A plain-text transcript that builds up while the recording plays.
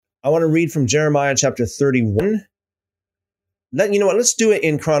I want to read from Jeremiah chapter 31. You know what? Let's do it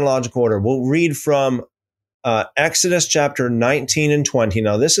in chronological order. We'll read from Exodus chapter 19 and 20.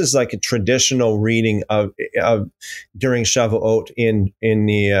 Now, this is like a traditional reading of during Shavuot in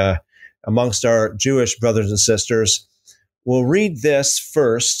the amongst our Jewish brothers and sisters. We'll read this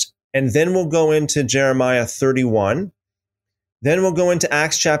first, and then we'll go into Jeremiah 31. Then we'll go into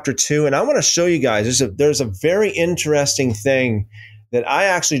Acts chapter 2, and I want to show you guys, there's a very interesting thing that I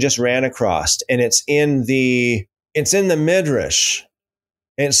actually just ran across, and it's in the Midrash.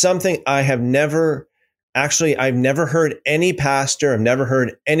 And it's something I've never heard any pastor, I've never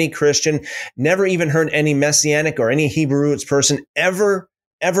heard any Christian, never even heard any Messianic or any Hebrew roots person ever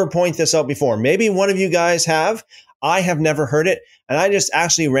point this out before. Maybe one of you guys have. I have never heard it, and I just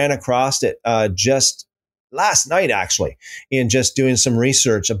actually ran across it just last night, actually, in just doing some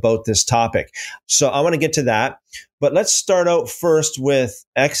research about this topic. So I want to get to that, but let's start out first with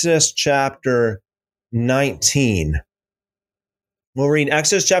Exodus chapter 19. We'll read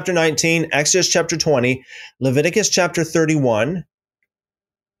Exodus chapter 19, Exodus chapter 20, Leviticus chapter 31,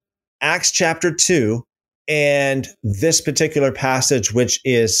 Acts chapter 2, and this particular passage, which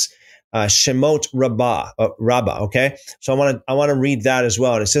is Shemot Rabbah. Okay, so I want to read that as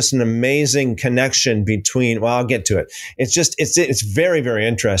well. And it's just an amazing connection between. Well, I'll get to it. It's very, very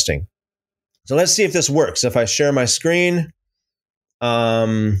interesting. So let's see if this works. If I share my screen,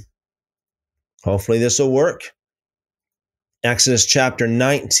 hopefully this will work. Exodus chapter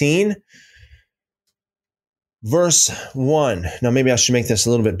 19, verse 1. Now, maybe I should make this a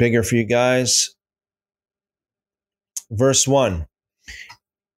little bit bigger for you guys. Verse 1.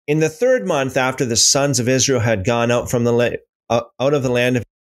 In the third month after the sons of Israel had gone out from out of the land of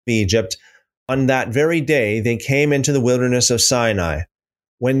Egypt, on that very day they came into the wilderness of Sinai.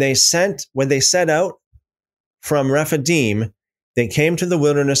 When they set out from Rephidim, they came to the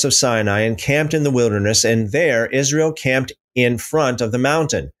wilderness of Sinai and camped in the wilderness, and there Israel camped in front of the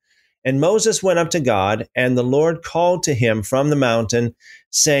mountain. And Moses went up to God, and the Lord called to him from the mountain,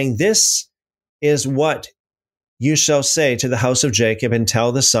 saying, "This is what you shall say to the house of Jacob and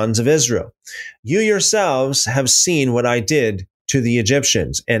tell the sons of Israel. You yourselves have seen what I did to the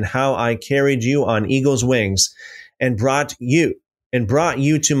Egyptians, and how I carried you on eagle's wings and brought you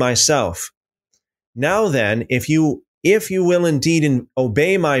to myself. Now then, if you will indeed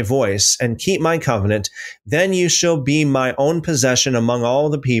obey my voice and keep my covenant, then you shall be my own possession among all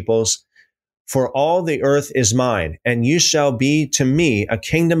the peoples, for all the earth is mine, and you shall be to me a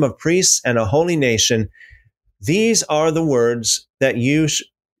kingdom of priests and a holy nation. These are the words that you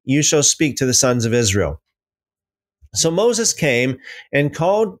shall speak to the sons of Israel." So Moses came and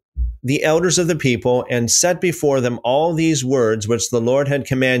called the elders of the people and set before them all these words which the Lord had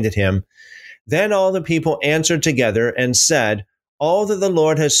commanded him. Then all the people answered together and said, "All that the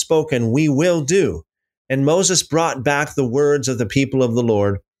Lord has spoken we will do." And Moses brought back the words of the people of the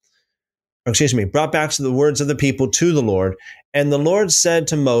Lord. Brought back the words of the people to the Lord. And the Lord said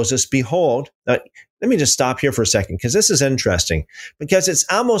to Moses, "Behold," let me just stop here for a second, because this is interesting, because it's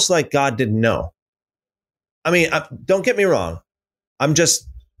almost like God didn't know. I mean, don't get me wrong. I'm just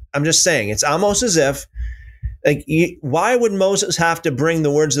saying, it's almost as if, why would Moses have to bring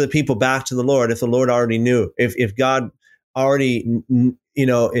the words of the people back to the Lord if the Lord already knew? If God already,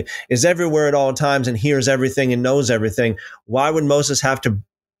 is everywhere at all times and hears everything and knows everything, why would Moses have to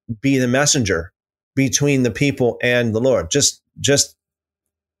be the messenger between the people and the Lord? Just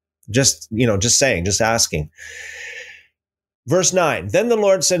asking. Verse 9, then the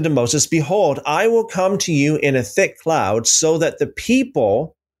Lord said to Moses, "Behold, I will come to you in a thick cloud, so that the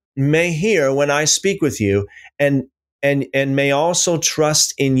people may hear when I speak with you, and may also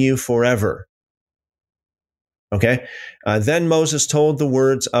trust in you forever." Okay. Then Moses told the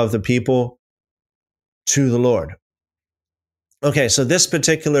words of the people to the Lord. Okay, so this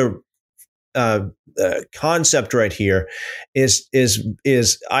particular concept right here is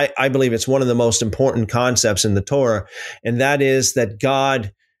I believe it's one of the most important concepts in the Torah, and that is that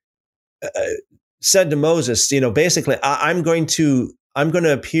God said to Moses, basically, I'm going to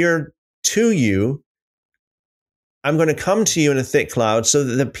appear to you. I'm going to come to you in a thick cloud so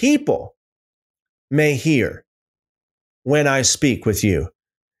that the people may hear when I speak with you.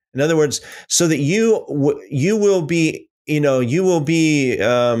 In other words, so that you will be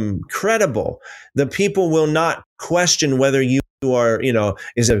credible. The people will not question whether you are, you're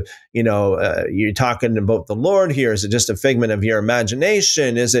talking about the Lord here. Is it just a figment of your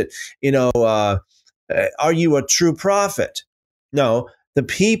imagination? Is it, are you a true prophet? No, the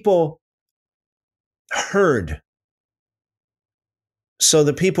people heard So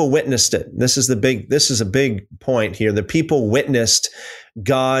the people witnessed it. This is a big point here. The people witnessed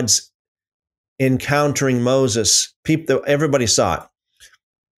God's encountering Moses. Everybody saw it.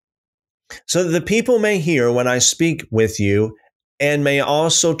 So that the people may hear when I speak with you and may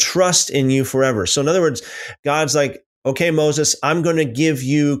also trust in you forever. So in other words, God's like, okay, Moses, I'm going to give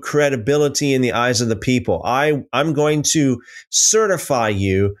you credibility in the eyes of the people. I'm going to certify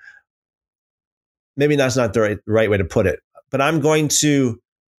you. Maybe that's not the right way to put it, but I'm going to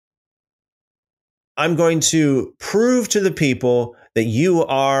prove to the people that you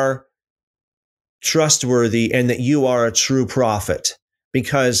are trustworthy and that you are a true prophet,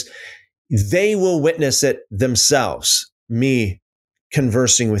 because they will witness it themselves. Me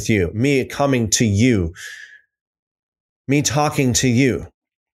conversing with you, me coming to you, me talking to you.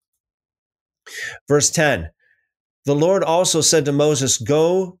 Verse 10, the Lord also said to Moses,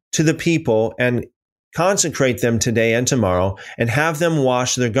 go to the people and consecrate them today and tomorrow, and have them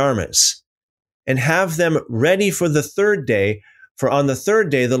wash their garments, and have them ready for the third day. For on the third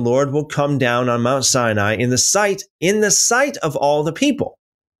day, the Lord will come down on Mount Sinai in the sight of all the people.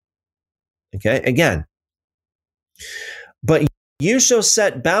 Okay, again. But you shall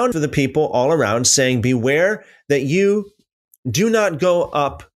set bounds for the people all around, saying, beware that you do not go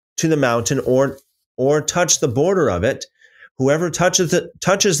up to the mountain or touch the border of it. Whoever touches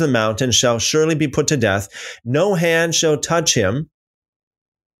the mountain shall surely be put to death. No hand shall touch him,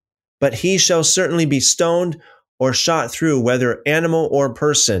 but he shall certainly be stoned or shot through, whether animal or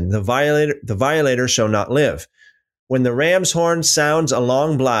person. The violator shall not live. When the ram's horn sounds a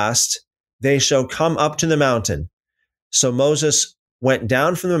long blast, they shall come up to the mountain. So Moses went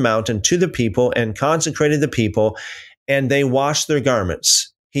down from the mountain to the people and consecrated the people, and they washed their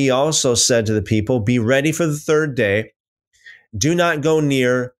garments. He also said to the people, be ready for the third day. Do not go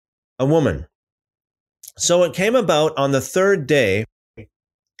near a woman. So it came about on the third day,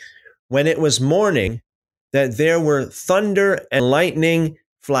 when it was morning, that there were thunder and lightning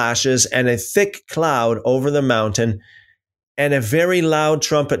flashes and a thick cloud over the mountain and a very loud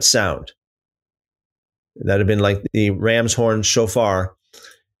trumpet sound. That had been like the ram's horn shofar,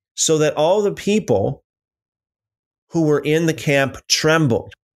 so that all the people who were in the camp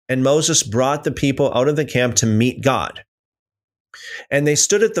trembled. And Moses brought the people out of the camp to meet God. And they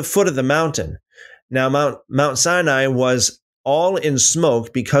stood at the foot of the mountain. Now Mount Sinai was all in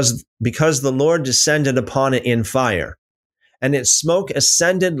smoke because the Lord descended upon it in fire. And its smoke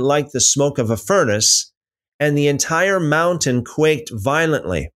ascended like the smoke of a furnace, and the entire mountain quaked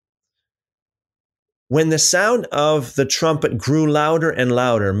violently. When the sound of the trumpet grew louder and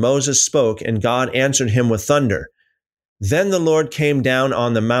louder, Moses spoke, and God answered him with thunder. Then the Lord came down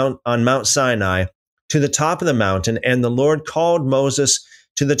on Mount Sinai to the top of the mountain, and the Lord called Moses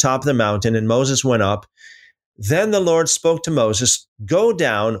to the top of the mountain, and Moses went up. Then the Lord spoke to Moses, go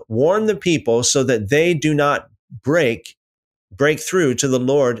down, warn the people so that they do not break through to the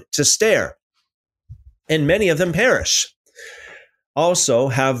Lord to stare, and many of them perish. Also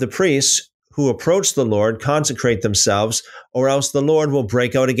have the priests who approach the Lord consecrate themselves, or else the Lord will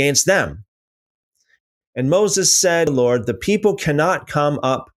break out against them. And Moses said to the Lord, the people cannot come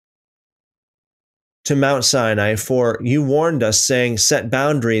up to Mount Sinai, for you warned us, saying, set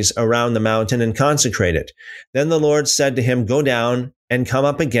boundaries around the mountain and consecrate it. Then the Lord said to him, go down and come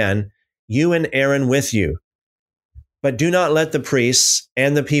up again, you and Aaron with you. But do not let the priests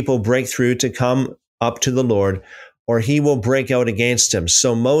and the people break through to come up to the Lord, or he will break out against him.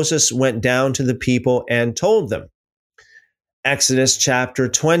 So Moses went down to the people and told them. Exodus chapter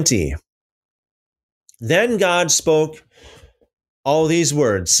 20. Then God spoke all these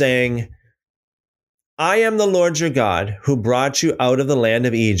words, saying, I am the Lord your God, who brought you out of the land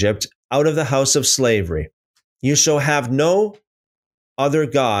of Egypt, out of the house of slavery. You shall have no other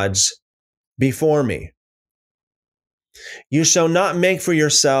gods before me. You shall not make for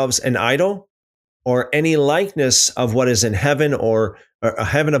yourselves an idol, or any likeness of what is in heaven or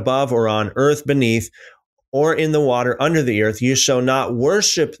heaven above, or on earth beneath, or in the water under the earth. You shall not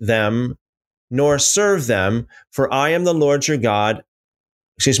worship them nor serve them, for I am the Lord your God.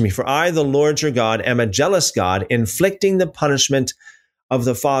 For I, the Lord your God, am a jealous God, inflicting the punishment of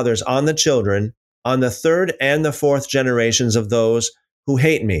the fathers on the children, on the third and the fourth generations of those who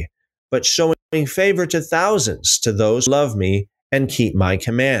hate me, but showing favor to thousands, to those who love me and keep my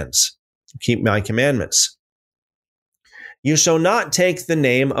commandments. You shall not take the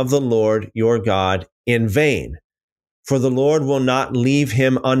name of the Lord your God in vain, for the Lord will not leave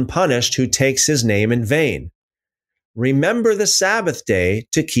him unpunished who takes his name in vain. Remember the Sabbath day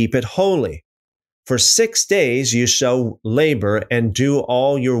to keep it holy. For 6 days you shall labor and do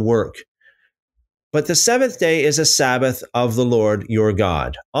all your work. But the seventh day is a Sabbath of the Lord your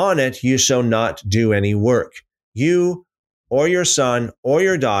God. On it you shall not do any work, you or your son or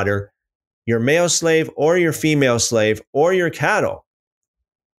your daughter, your male slave or your female slave, or your cattle,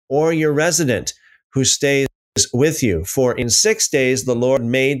 or your resident who stays with you. For in 6 days the Lord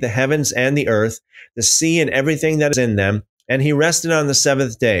made the heavens and the earth, the sea and everything that is in them, and he rested on the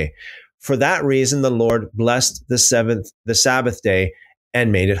seventh day. For that reason the Lord blessed the Sabbath day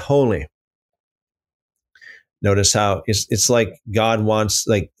and made it holy. Notice how it's like God wants,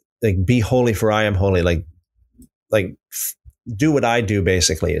 like be holy for I am holy, like do what I do,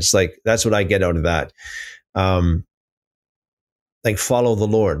 basically. It's like, that's what I get out of that. Like follow the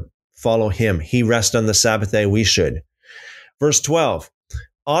Lord, follow him. He rests on the Sabbath day, we should. Verse 12,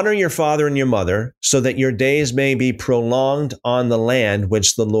 honor your father and your mother so that your days may be prolonged on the land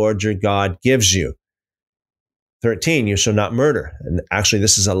which the Lord your God gives you. 13, you shall not murder. And actually,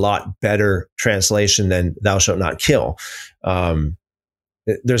 this is a lot better translation than thou shalt not kill.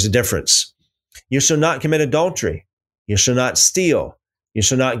 There's a difference. You shall not commit adultery. You shall not steal. You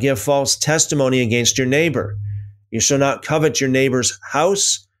shall not give false testimony against your neighbor. You shall not covet your neighbor's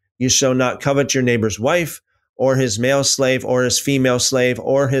house. You shall not covet your neighbor's wife, or his male slave, or his female slave,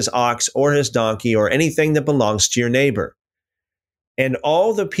 or his ox, or his donkey, or anything that belongs to your neighbor. And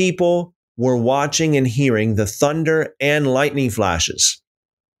all the people were watching and hearing the thunder and lightning flashes.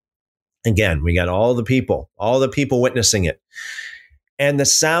 Again, we got all the people witnessing it. And the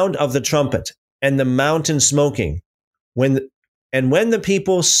sound of the trumpet and the mountain smoking. When the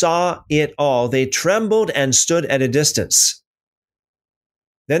people saw it all, they trembled and stood at a distance.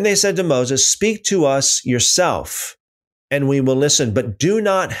 Then they said to Moses, speak to us yourself, and we will listen, but do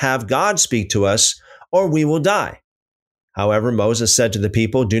not have God speak to us, or we will die. However, Moses said to the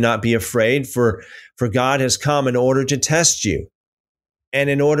people, do not be afraid, for God has come in order to test you, and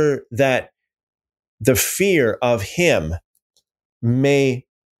in order that the fear of him may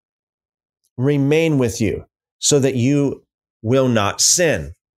remain with you, so that you will not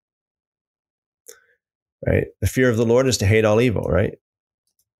sin. Right? The fear of the Lord is to hate all evil, right?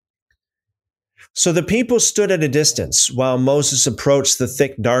 So the people stood at a distance while Moses approached the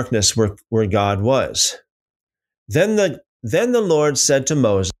thick darkness where God was. Then the Lord said to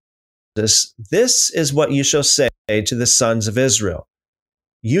Moses, this is what you shall say to the sons of Israel.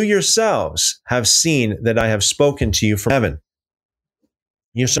 You yourselves have seen that I have spoken to you from heaven.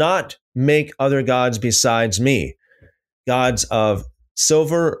 You shall not make other gods besides me, gods of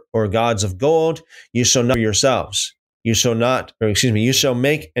silver or gods of gold. You shall not yourselves. You shall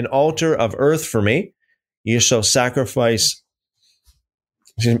make an altar of earth for me. You shall sacrifice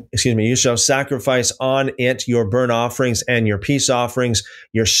on it your burnt offerings and your peace offerings,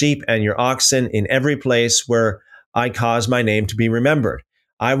 your sheep and your oxen in every place where I cause my name to be remembered.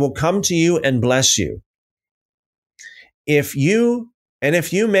 I will come to you and bless you. If you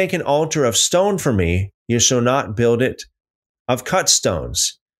make an altar of stone for me, you shall not build it of cut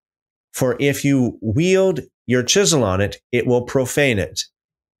stones. For if you wield your chisel on it, it will profane it.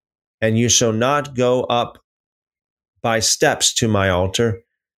 And you shall not go up by steps to my altar,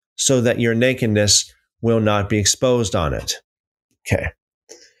 so that your nakedness will not be exposed on it. Okay.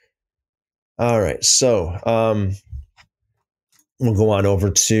 All right. So we'll go on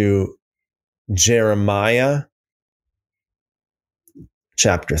over to Jeremiah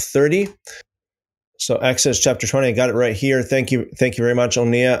chapter 30. So Exodus chapter 20, I got it right here. Thank you very much,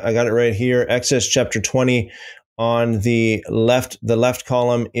 Onia. I got it right here. Exodus chapter 20. On the left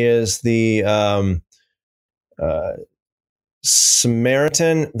column is the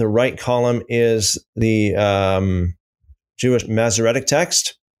Samaritan. The right column is the Jewish Masoretic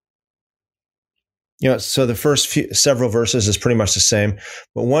text. So the first several verses is pretty much the same.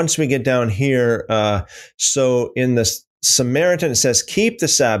 But once we get down here, so in the Samaritan, it says, keep the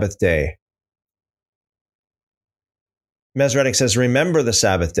Sabbath day. Masoretic says, remember the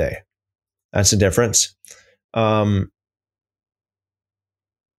Sabbath day. That's the difference. Verse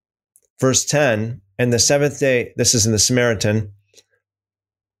 10, and the seventh day, this is in the Samaritan,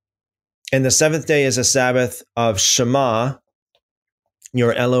 and the seventh day is a Sabbath of Shema,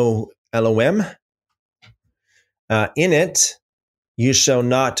 your Elohim. In it, you shall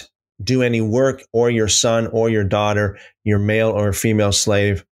not do any work, or your son or your daughter, your male or female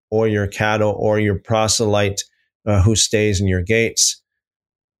slave, or your cattle, or your proselyte who stays in your gates.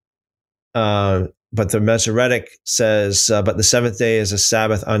 But the Masoretic says, but the seventh day is a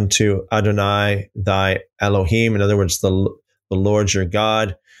Sabbath unto Adonai, thy Elohim. In other words, the Lord your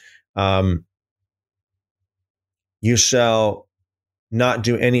God. You shall not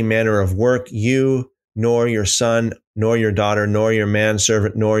do any manner of work, you, nor your son, nor your daughter, nor your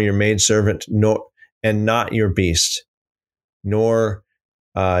manservant, nor your maidservant, nor and not your beast, nor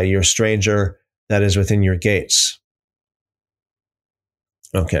your stranger that is within your gates.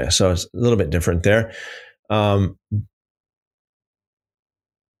 Okay, so it's a little bit different there.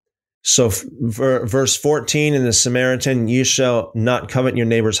 So verse 14 in the Samaritan, you shall not covet your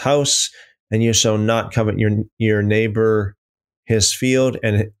neighbor's house, and you shall not covet your neighbor his field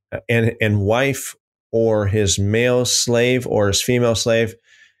and wife, or his male slave or his female slave,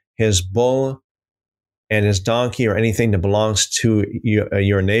 his bull and his donkey, or anything that belongs to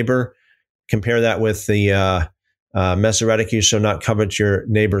your neighbor. Compare that with the Masoretic, you shall not covet your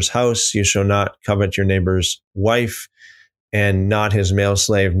neighbor's house, you shall not covet your neighbor's wife, and not his male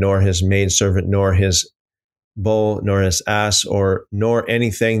slave, nor his maidservant, nor his bull, nor his ass, nor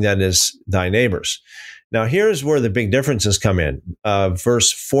anything that is thy neighbor's. Now, here's where the big differences come in.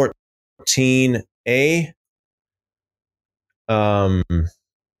 Verse 14a,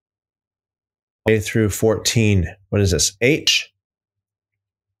 A through 14, what is this? H.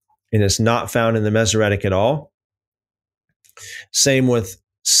 And it's not found in the Masoretic at all. Same with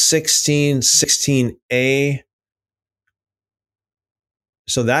 16a.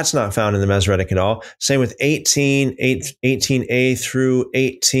 So that's not found in the Masoretic at all. Same with 18a through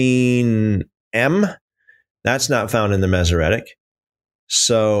 18m. That's not found in the Masoretic.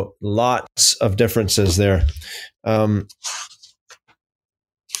 So lots of differences there. All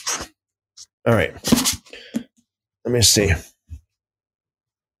right. Let me see.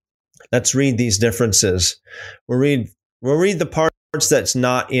 Let's read these differences. We'll read the parts that's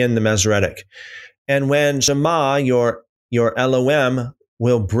not in the Masoretic. And when Shema, your Elohim,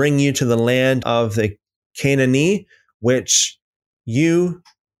 will bring you to the land of the Canaanite, which you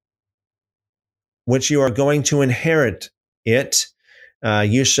are going to inherit it,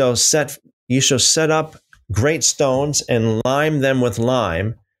 you shall set up great stones and lime them with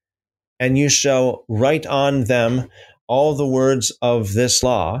lime, and you shall write on them all the words of this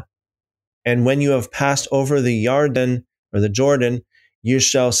law. And when you have passed over the Jordan, you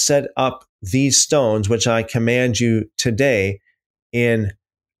shall set up these stones, which I command you today, in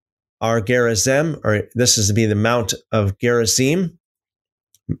our Gerizim, or this is to be the Mount of Gerizim,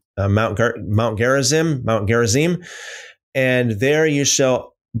 Mount Gerizim, and there you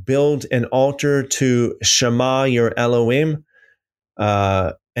shall build an altar to Shema your Elohim,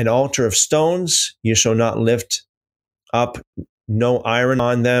 an altar of stones. You shall not lift up no iron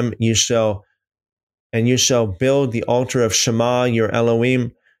on them. You shall build the altar of Shema your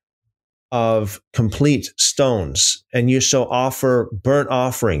Elohim of complete stones, and you shall offer burnt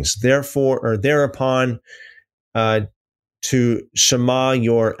offerings thereupon to Shema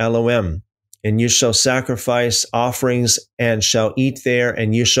your Elohim, and you shall sacrifice offerings and shall eat there,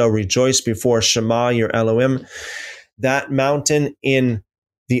 and you shall rejoice before Shema your Elohim. That mountain in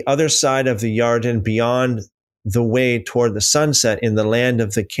the other side of the Jordan, beyond the way toward the sunset, in the land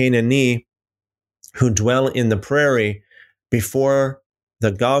of the Canaanite, who dwell in the prairie before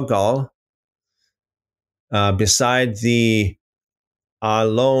the Galgal, beside the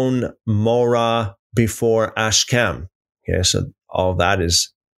Alon Morah before Ashkem. Okay, so all that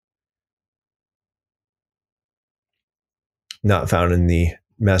is not found in the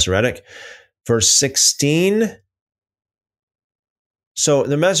Masoretic. Verse 16. So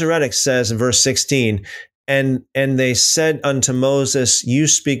the Masoretic says in verse 16, and they said unto Moses, you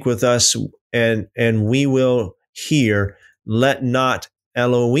speak with us, and we will hear. Let not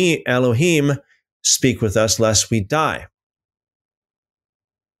Elohim speak with us, lest we die.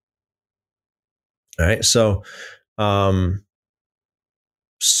 All right. So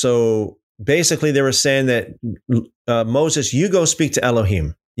basically they were saying that Moses, you go speak to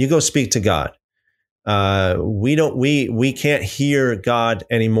Elohim. You go speak to God. We can't hear God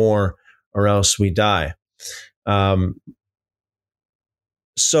anymore, or else we die.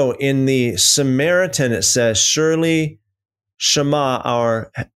 So in the Samaritan, it says, surely Shema,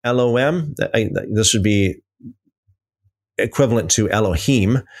 our Elohim, this would be equivalent to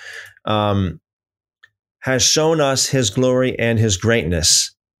Elohim, has shown us his glory and his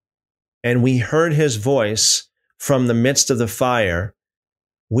greatness. And we heard his voice from the midst of the fire.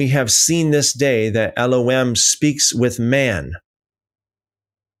 We have seen this day that Elohim speaks with man.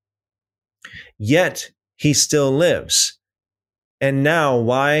 Yet he still lives. And now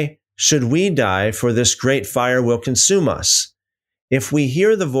why should we die? For this great fire will consume us. If we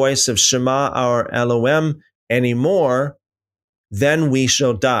hear the voice of Shema our Elohim anymore, then we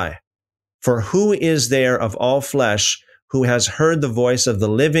shall die. For who is there of all flesh who has heard the voice of the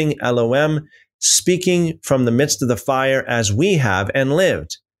living Elohim speaking from the midst of the fire as we have and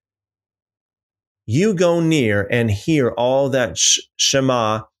lived? You go near and hear all that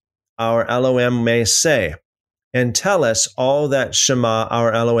Shema our Elohim may say, and tell us all that Shema,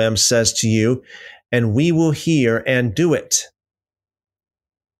 our Elohim, says to you, and we will hear and do it.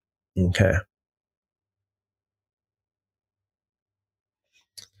 Okay.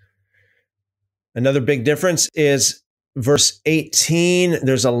 Another big difference is verse 18.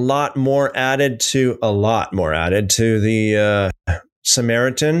 There's a lot more added to the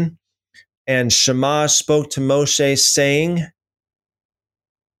Samaritan. And Shema spoke to Moshe, saying,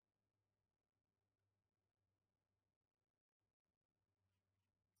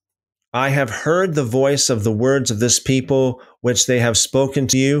 I have heard the voice of the words of this people, which they have spoken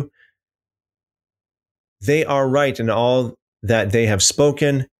to you. They are right in all that they have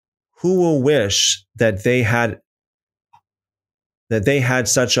spoken. Who will wish that they had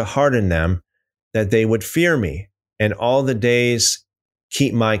such a heart in them that they would fear me and all the days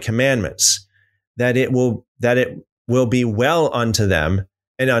keep my commandments, that it will be well unto them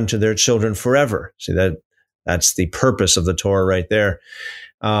and unto their children forever. See, that's the purpose of the Torah right there.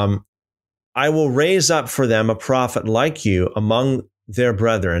 I will raise up for them a prophet like you among their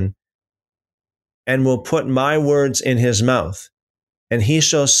brethren, and will put my words in his mouth, and he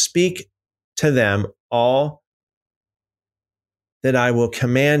shall speak to them all that I will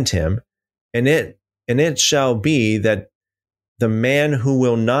command him, and it shall be that the man who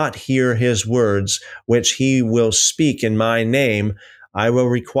will not hear his words, which he will speak in my name, I will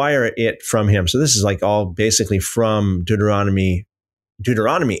require it from him. So this is like all basically from Deuteronomy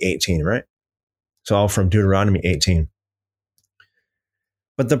 18, right? It's all from Deuteronomy 18.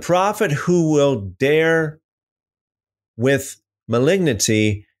 But the prophet who will dare with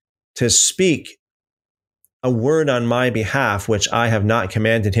malignity to speak a word on my behalf, which I have not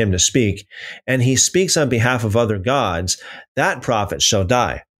commanded him to speak, and he speaks on behalf of other gods, that prophet shall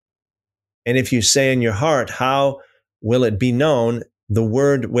die. And if you say in your heart, how will it be known the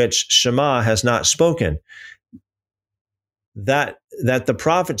word which Shema has not spoken? That the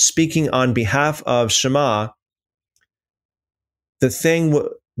prophet speaking on behalf of Shema, the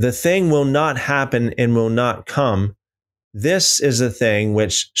thing will not happen and will not come. This is the thing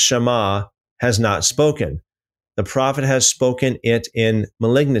which Shema has not spoken. The prophet has spoken it in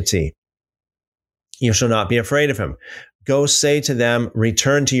malignity. You shall not be afraid of him. Go say to them,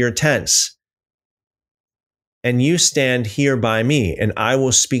 return to your tents, and you stand here by me, and I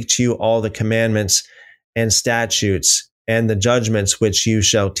will speak to you all the commandments and statutes and the judgments which you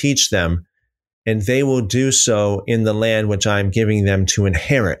shall teach them, and they will do so in the land which I am giving them to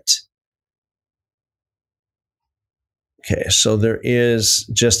inherit. Okay, so there is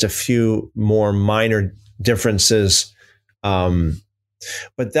just a few more minor differences,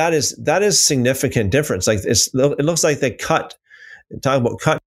 but that is significant difference. Like it looks like they talk about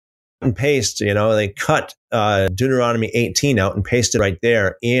cut and paste. They cut Deuteronomy 18 out and pasted right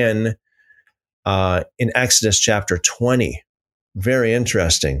there in Exodus chapter 20. Very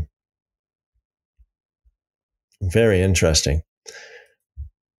interesting. Very interesting.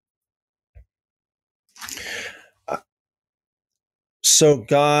 So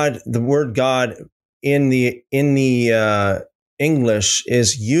God, the word God in the English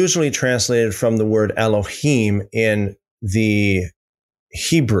is usually translated from the word Elohim in the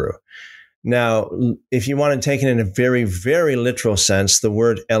Hebrew. Now, if you want to take it in a very, very literal sense, the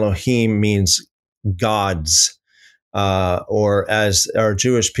word Elohim means gods, or as our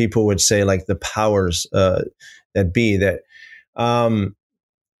Jewish people would say, like the powers that be.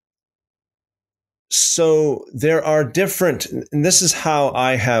 So there are different, and this is how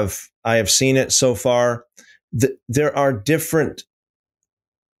I have seen it so far. There are different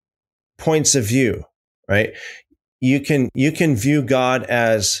points of view, right? You can view God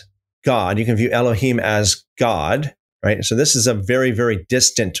as God. You can view Elohim as God, right? So this is a very, very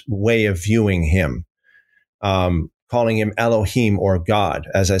distant way of viewing him, calling him Elohim or God.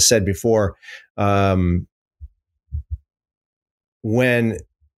 As I said before, when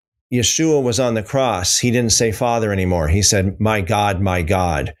Yeshua was on the cross, he didn't say Father anymore. He said, my God,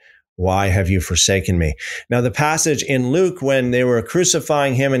 why have you forsaken me? Now, the passage in Luke, when they were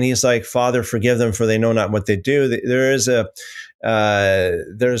crucifying him and he's like, Father, forgive them, for they know not what they do. There's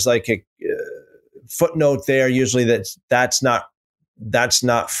like a footnote there, usually that's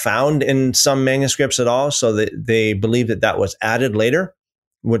not found in some manuscripts at all. So they believe that was added later,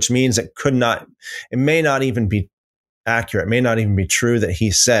 which means it may not even be accurate. It may not even be true that he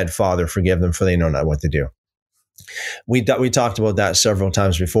said, Father, forgive them, for they know not what they do. We talked about that several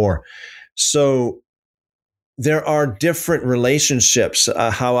times before. So there are different relationships,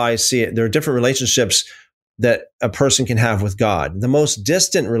 how I see it. There are different relationships that a person can have with God. The most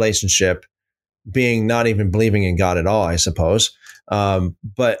distant relationship being not even believing in God at all, I suppose.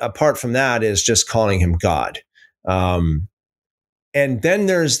 But apart from that is just calling him God. And then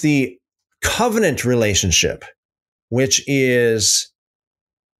there's the covenant relationship, which is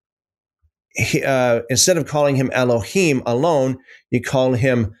instead of calling him Elohim alone, you call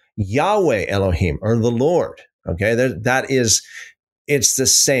him Yahweh Elohim, or the Lord. Okay, it's the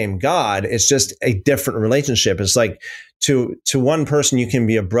same God. It's just a different relationship. It's like to one person you can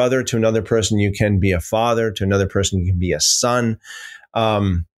be a brother, to another person you can be a father, to another person you can be a son.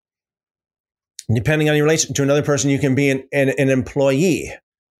 Depending on your relation, to another person you can be an employee.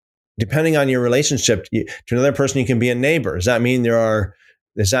 Depending on your relationship, to another person you can be a neighbor. Does that mean there are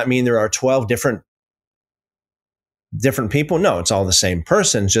 12 different people? No, it's all the same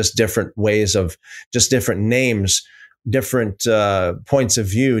person, just different ways of, just different names, different points of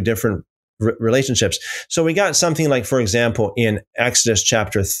view, different relationships. So we got something like, for example, in Exodus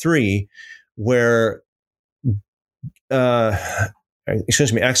chapter 3, where,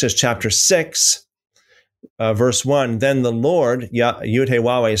 Exodus chapter 6, verse 1, then the Lord,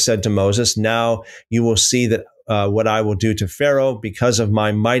 Yud-Heh-Wah-Weh, said to Moses, now you will see that what I will do to Pharaoh. Because of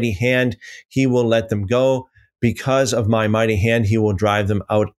my mighty hand, he will let them go. Because of my mighty hand, he will drive them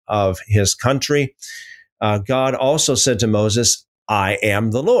out of his country. God also said to Moses, I am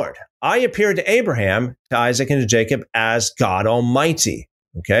the Lord. I appeared to Abraham, to Isaac, and to Jacob as God Almighty.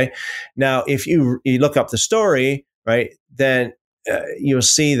 Okay. Now, if you look up the story, right, then you'll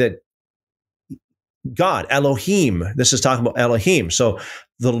see that God, Elohim, this is talking about Elohim. So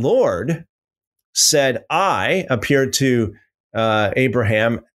the Lord said, I appeared to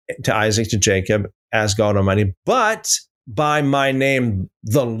Abraham, to Isaac, to Jacob as God Almighty, but by my name,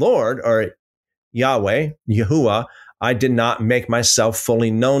 the Lord, or Yahweh, Yahuwah, I did not make myself fully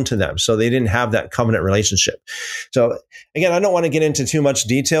known to them. So they didn't have that covenant relationship. So again, I don't want to get into too much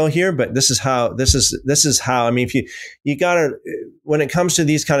detail here, but this is how, I mean, if you gotta, when it comes to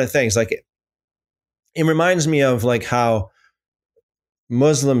these kind of things, like it reminds me of like how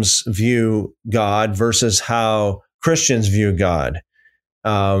Muslims view God versus how Christians view God.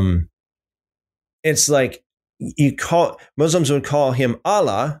 It's like Muslims would call him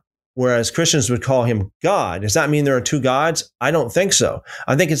Allah, whereas Christians would call him God. Does that mean there are two gods? I don't think so.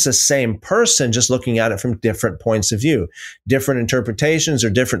 I think it's the same person, just looking at it from different points of view, different interpretations or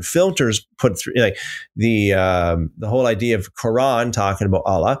different filters put through, like the whole idea of Quran talking about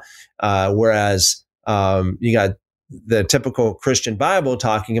Allah, whereas you got the typical Christian Bible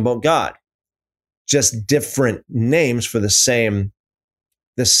talking about God. Just different names for the same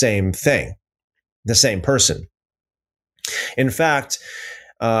thing, the same person. In fact,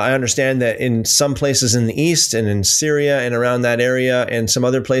 I understand that in some places in the East and in Syria and around that area and some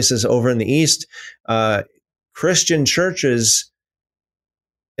other places over in the East, Christian churches,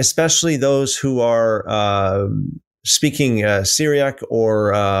 especially those who are speaking Syriac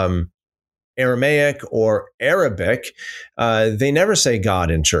or Aramaic or Arabic, they never say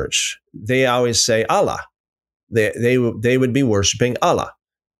God in church. They always say Allah. They would be worshiping Allah.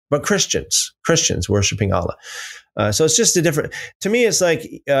 But Christians worshiping Allah. So it's just a different, to me, it's like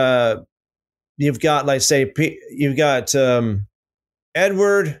you've got, like, say, you've got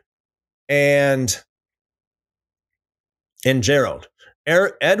Edward and Gerald.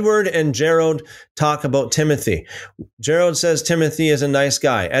 Edward and Gerald talk about Timothy. Gerald says Timothy is a nice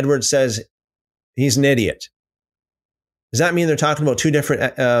guy. Edward says he's an idiot. Does that mean they're talking about two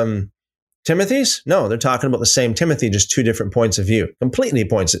different Timothys? No, they're talking about the same Timothy, just two different points of view,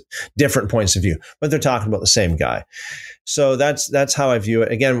 different points of view, but they're talking about the same guy. So that's how I view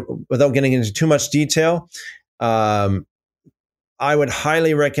it. Again, without getting into too much detail, I would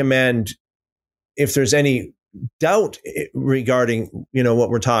highly recommend, if there's any doubt regarding, what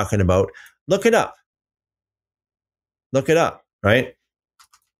we're talking about, look it up. Right?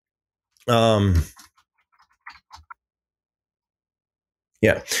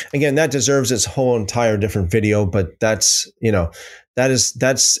 Yeah. Again, that deserves its whole entire different video, but that's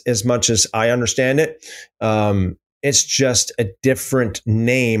as much as I understand it. It's just a different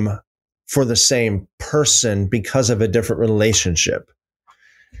name for the same person because of a different relationship.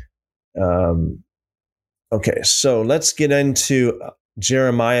 Okay, so let's get into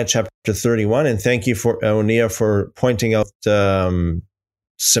Jeremiah chapter 31, and thank you for Onia for pointing out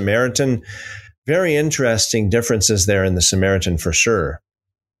Samaritan. Very interesting differences there in the Samaritan for sure.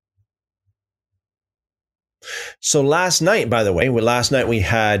 So last night, by the way, we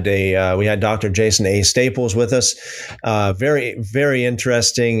had Dr. Jason A. Staples with us. Very, very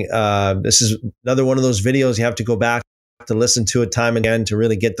interesting. This is another one of those videos you have to go back to listen to it time and again to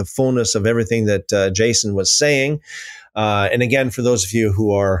really get the fullness of everything that Jason was saying. And again, for those of you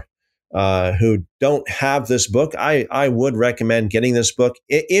who are who don't have this book, I would recommend getting this book.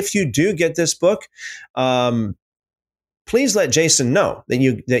 If you do get this book, please let Jason know that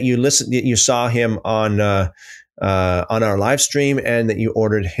you saw him on our live stream and that you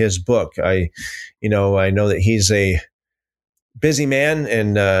ordered his book. I know that he's a busy man,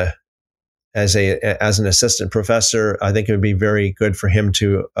 and as an assistant professor, I think it would be very good for him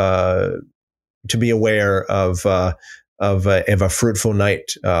to be aware of a fruitful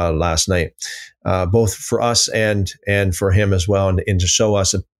night last night, both for us and for him as well, and to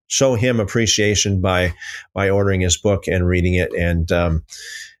show him appreciation by ordering his book and reading it. And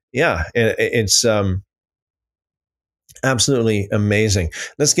it's absolutely amazing.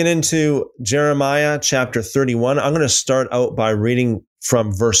 Let's get into Jeremiah chapter 31. I'm going to start out by reading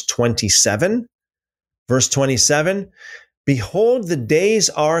from verse 27. Verse 27. Behold, the days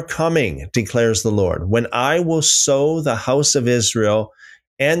are coming, declares the Lord, when I will sow the house of Israel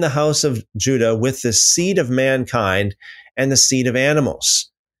and the house of Judah with the seed of mankind and the seed of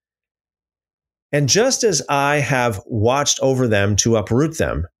animals. And just as I have watched over them to uproot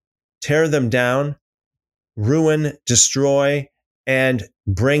them, tear them down, ruin, destroy, and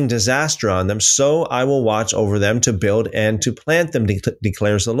bring disaster on them, so I will watch over them to build and to plant them,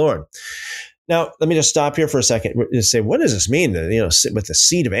 declares the Lord. Now, let me just stop here for a second and say, what does this mean? With the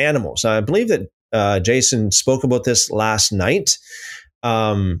seed of animals. I believe that Jason spoke about this last night.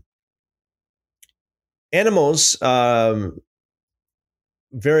 Animals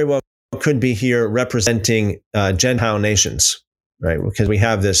very well could be here representing Gentile nations, right? Because we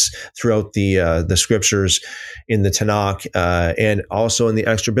have this throughout the scriptures in the Tanakh and also in the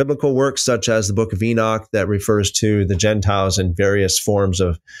extra biblical works, such as the Book of Enoch, that refers to the Gentiles in various forms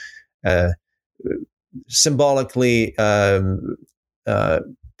of symbolically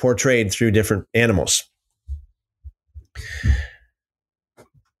portrayed through different animals.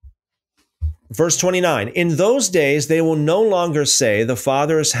 Verse 29, in those days they will no longer say, the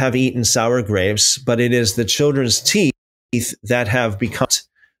fathers have eaten sour grapes, but it is the children's teeth that have become.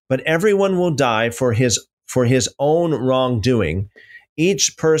 But everyone will die for his own wrongdoing.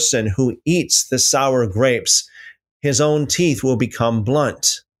 Each person who eats the sour grapes, his own teeth will become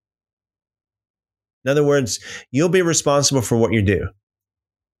blunt. In other words, you'll be responsible for what you do.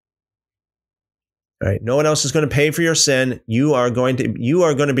 All right? No one else is going to pay for your sin. You are going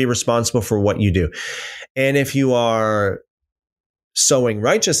to be responsible for what you do. And if you are sowing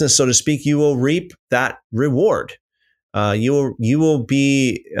righteousness, so to speak, you will reap that reward. You will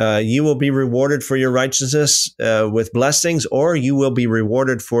be rewarded for your righteousness with blessings, or you will be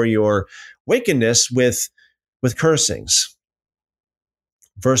rewarded for your wickedness with cursings.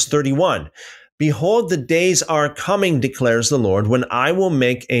 Verse 31. Behold, the days are coming, declares the Lord, when I will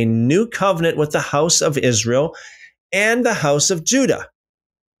make a new covenant with the house of Israel and the house of Judah.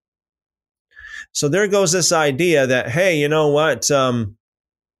 So there goes this idea that, hey, you know what? I'm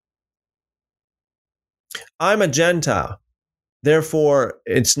a Gentile. Therefore,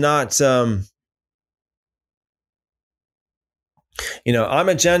 it's not, I'm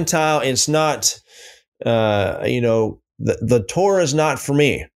a Gentile. It's not, the Torah is not for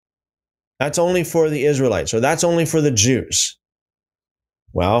me. That's only for the Israelites, or that's only for the Jews.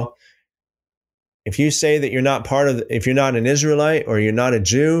 Well, if you say that you're not if you're not an Israelite or you're not a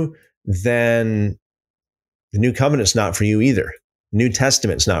Jew, then the New Covenant's not for you either. New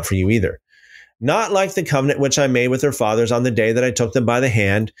Testament's not for you either. Not like the covenant which I made with their fathers on the day that I took them by the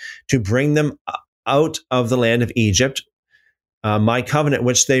hand to bring them out of the land of Egypt, my covenant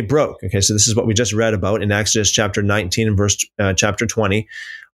which they broke. Okay, so this is what we just read about in Exodus chapter 19 and verse chapter 20.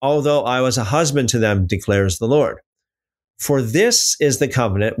 Although I was a husband to them, declares the Lord. For this is the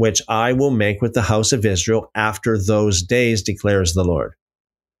covenant which I will make with the house of Israel after those days, declares the Lord.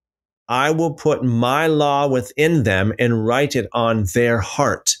 I will put my law within them and write it on their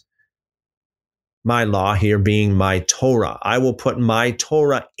heart. My law here being my Torah. I will put my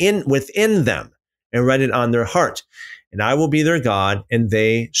Torah within them and write it on their heart. And I will be their God, and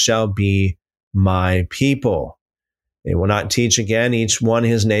they shall be my people. They will not teach again each one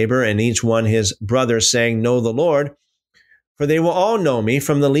his neighbor and each one his brother, saying, know the Lord. For they will all know me,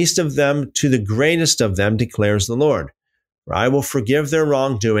 from the least of them to the greatest of them, declares the Lord. For I will forgive their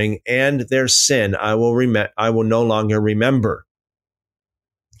wrongdoing, and their sin I will no longer remember.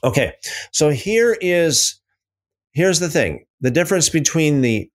 Okay, so here's the thing. The difference between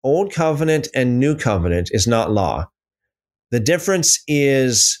the Old Covenant and New Covenant is not law. The difference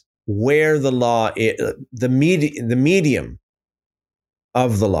is where the law is, the medium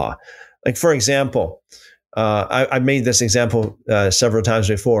of the law. Like, for example, I made this example several times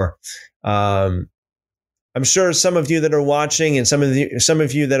before. I'm sure some of you that are watching and some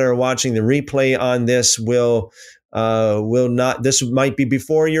of you that are watching the replay on this will not. This might be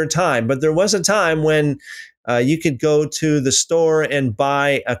before your time, but there was a time when you could go to the store and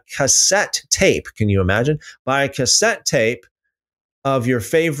buy a cassette tape. Can you imagine? Buy a cassette tape of your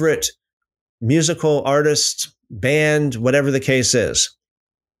favorite musical artist, band, whatever the case is.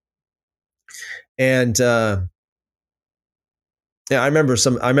 And yeah, I remember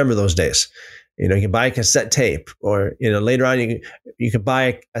those days. You know, you can buy a cassette tape, or later on you could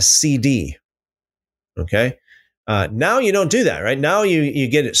buy a CD. Okay. Now you don't do that, right? Now you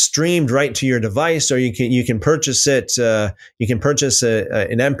get it streamed right to your device, or you can purchase it. You can purchase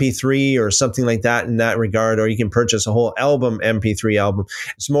an MP3 or something like that in that regard, or you can purchase a whole album, MP3 album.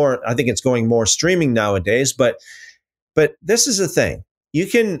 It's more. I think it's going more streaming nowadays. But this is the thing. You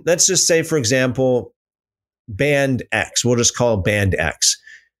can, let's just say, for example, Band X. We'll just call Band X.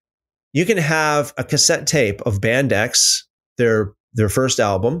 You can have a cassette tape of Band X, their first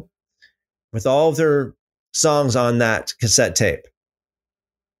album, with all of their songs on that cassette tape.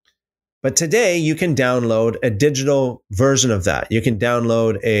 But today you can download a digital version of that. You can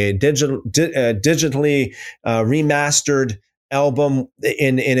download a digitally remastered album,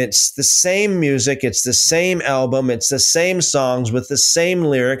 and it's the same music, it's the same album, it's the same songs with the same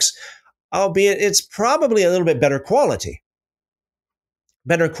lyrics, albeit it's probably a little bit better quality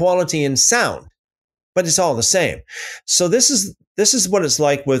in sound, but it's all the same. So this is what it's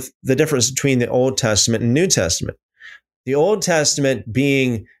like with the difference between the Old Testament and New Testament. The Old Testament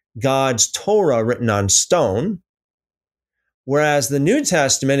being God's Torah written on stone, whereas the New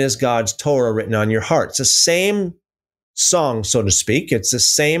Testament is God's Torah written on your heart. It's the same song, so to speak. It's the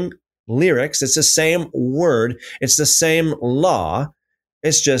same lyrics. It's the same word. It's the same law.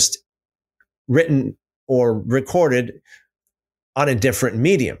 It's just written or recorded on a different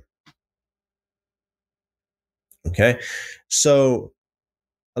medium. Okay. So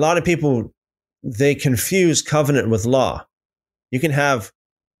a lot of people, they confuse covenant with law.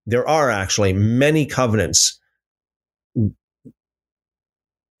 There are actually many covenants, and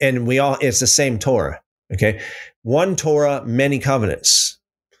it's the same Torah. Okay. One Torah, many covenants.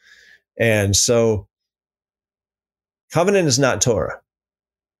 And so covenant is not Torah.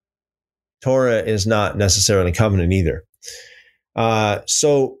 Torah is not necessarily covenant either.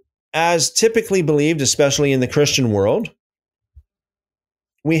 So as typically believed, especially in the Christian world,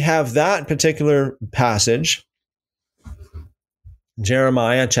 we have that particular passage.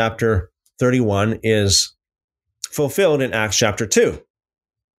 Jeremiah chapter 31 is fulfilled in Acts chapter 2.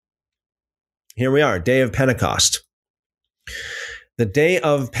 Here we are, day of Pentecost. The day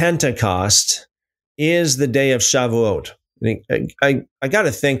of Pentecost is the day of Shavuot. I got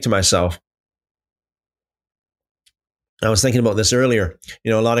to think to myself, I was thinking about this earlier.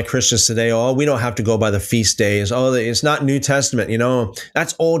 A lot of Christians today, we don't have to go by the feast days. It's not New Testament.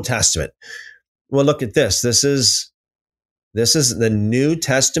 That's Old Testament. Well, look at this. This is the New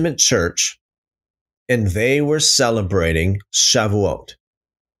Testament church, and they were celebrating Shavuot.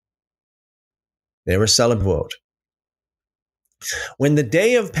 They were celebrating. When the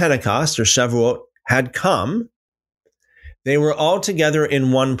day of Pentecost, or Shavuot, had come, they were all together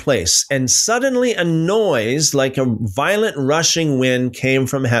in one place, and suddenly a noise like a violent rushing wind came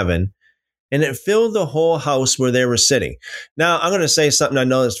from heaven, and it filled the whole house where they were sitting. Now, I'm going to say something I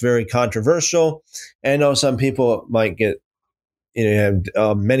know that's very controversial. I know some people might get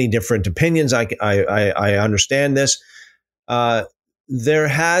many different opinions. I understand this. There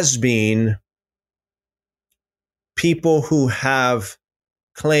has been people who have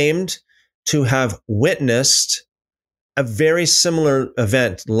claimed to have witnessed a very similar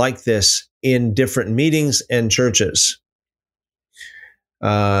event like this in different meetings and churches.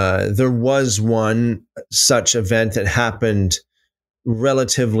 There was one such event that happened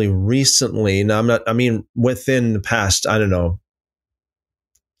relatively recently. Now, within the past,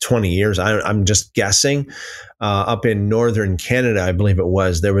 20 years, I'm just guessing, up in northern Canada, I believe it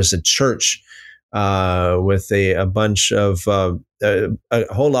was. There was a church with a bunch of a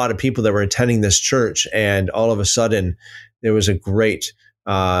whole lot of people that were attending this church, and all of a sudden there was a great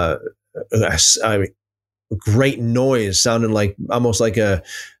noise, sounding like almost like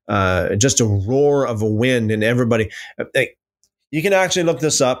just a roar of a wind, and everybody. You can actually look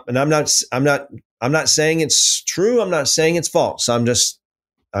this up, and I'm not saying it's true. I'm not saying it's false. I'm just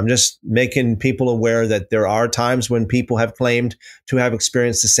making people aware that there are times when people have claimed to have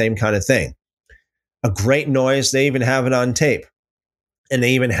experienced the same kind of thing. A great noise. They even have it on tape. And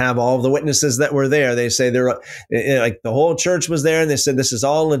they even have all the witnesses that were there. They say they're like the whole church was there, and they said this is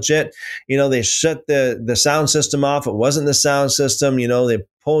all legit. They shut the sound system off. It wasn't the sound system. They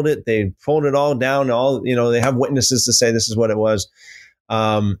pulled it all down. They have witnesses to say this is what it was.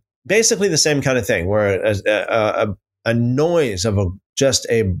 Basically the same kind of thing, where a noise of just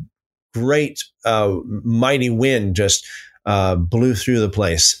a great mighty wind just blew through the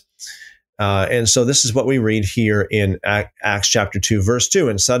place. And so this is what we read here in Acts chapter 2, verse 2.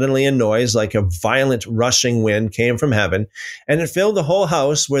 And suddenly a noise like a violent rushing wind came from heaven, and it filled the whole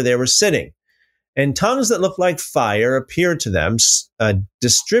house where they were sitting. And tongues that looked like fire appeared to them,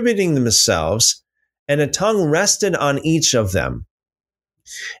 distributing themselves, and a tongue rested on each of them.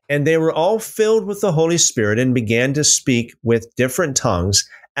 And they were all filled with the Holy Spirit and began to speak with different tongues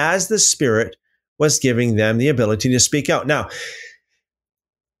as the Spirit was giving them the ability to speak out. Now,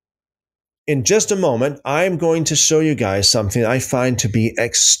 in just a moment, I'm going to show you guys something I find to be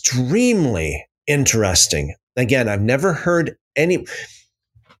extremely interesting. Again, I've never heard anybody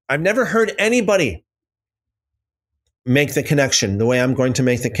make the connection the way I'm going to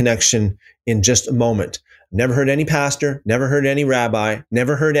make the connection in just a moment. Never heard any pastor, never heard any rabbi,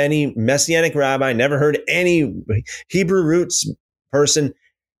 never heard any Messianic rabbi, never heard any Hebrew roots person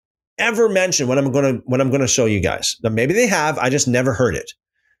ever mention what I'm going to show you guys. Now, maybe they have, I just never heard it.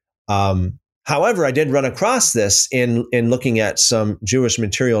 However, I did run across this in looking at some Jewish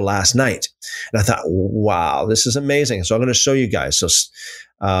material last night, and I thought, wow, this is amazing. So I'm going to show you guys. So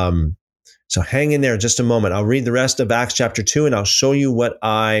hang in there just a moment. I'll read the rest of Acts chapter 2, and I'll show you what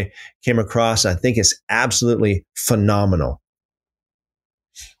I came across. I think it's absolutely phenomenal.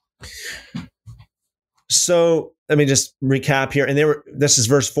 So let me just recap here. And this is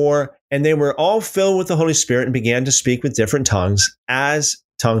verse 4, and they were all filled with the Holy Spirit and began to speak with different tongues, as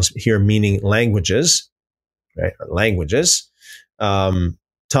tongues here meaning languages, right? Or languages.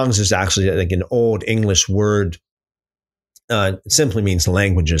 Tongues is actually like an old English word. It simply means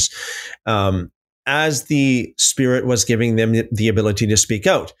languages. As the Spirit was giving them the ability to speak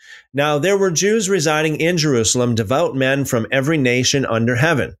out. Now, there were Jews residing in Jerusalem, devout men from every nation under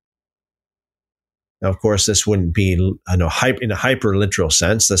heaven. Now, of course, this wouldn't be in a hyper literal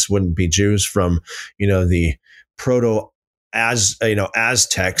sense. This wouldn't be Jews from, the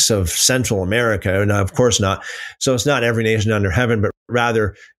Aztecs of Central America. No, of course not. So it's not every nation under heaven, but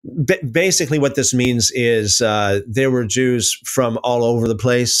rather, basically what this means is there were Jews from all over the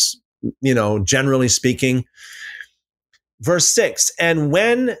place, generally speaking. Verse 6, and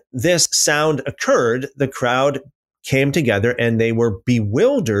when this sound occurred, the crowd came together and they were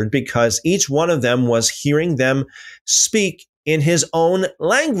bewildered because each one of them was hearing them speak in his own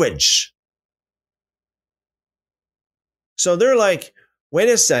language. So they're like, wait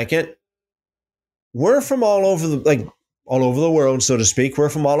a second, we're from all over the world, so to speak. We're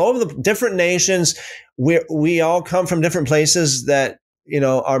from all over the different nations. We all come from different places that,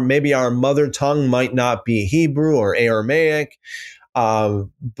 maybe our mother tongue might not be Hebrew or Aramaic.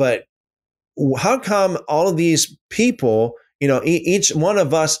 But how come all of these people, each one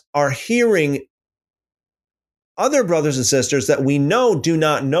of us are hearing other brothers and sisters that we know do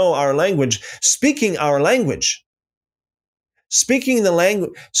not know our language, speaking our language? Speaking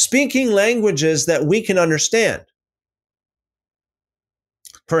languages that we can understand.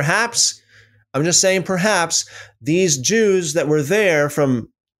 Perhaps, I'm just saying perhaps, these Jews that were there from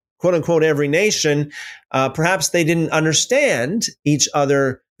quote unquote every nation, perhaps they didn't understand each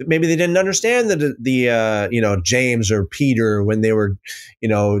other. Maybe they didn't understand the James or Peter when they were,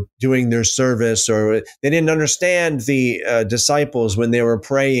 doing their service, or they didn't understand the disciples when they were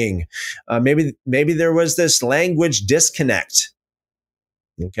praying. Maybe there was this language disconnect.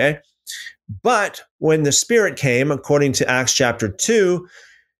 Okay. But when the Spirit came, according to Acts chapter 2,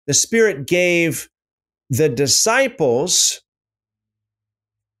 the Spirit gave the disciples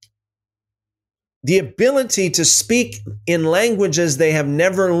the ability to speak in languages they have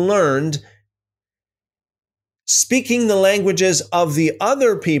never learned, speaking the languages of the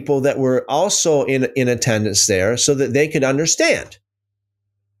other people that were also in attendance there so that they could understand.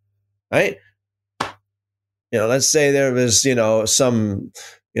 Right? Let's say there was, some,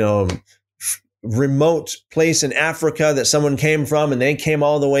 remote place in Africa that someone came from, and they came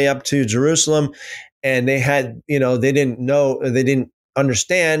all the way up to Jerusalem, and they had, they didn't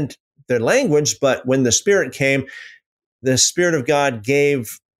understand their language, but when the Spirit came, the Spirit of God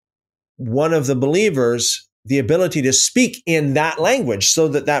gave one of the believers the ability to speak in that language so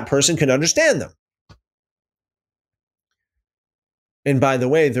that that person could understand them. And by the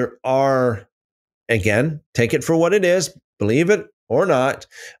way, there are, again, take it for what it is, believe it or not,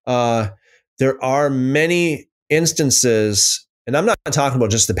 there are many instances And I'm not talking about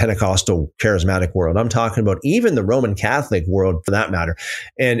just the Pentecostal charismatic world. I'm talking about even the Roman Catholic world, for that matter.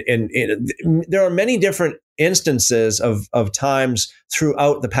 And there are many different instances of times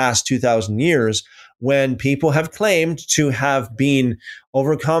throughout the past 2,000 years when people have claimed to have been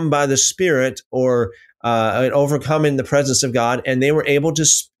overcome by the Spirit or overcome in the presence of God, and they were able to.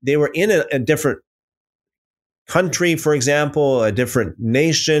 They were in a different country, for example, a different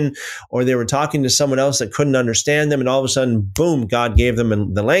nation, or they were talking to someone else that couldn't understand them, and all of a sudden, boom, God gave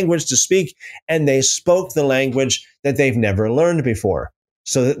them the language to speak, and they spoke the language that they've never learned before,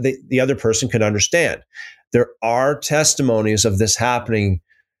 so that the other person could understand. There are testimonies of this happening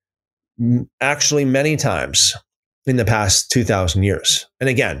actually many times in the past 2,000 years. And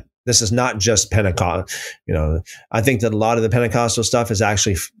again, this is not just Pentecost. I think that a lot of the Pentecostal stuff is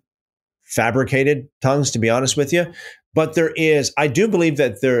actually fabricated tongues, to be honest with you. But I do believe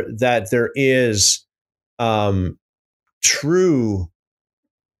that there is true,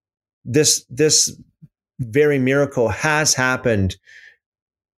 this very miracle has happened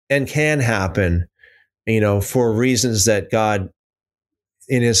and can happen, for reasons that God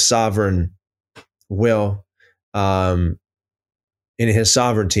in his sovereign will, in his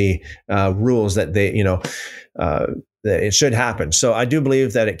sovereignty, rules that that it should happen. So I do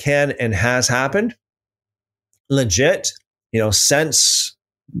believe that it can and has happened legit, since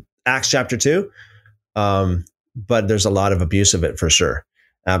Acts chapter 2. But there's a lot of abuse of it for sure.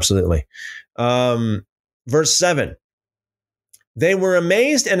 Absolutely. Verse 7, they were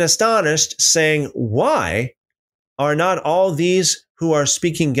amazed and astonished, saying, why are not all these who are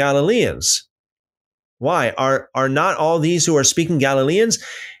speaking Galileans? Why are not all these who are speaking Galileans?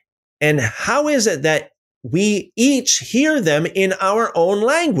 And how is it that we each hear them in our own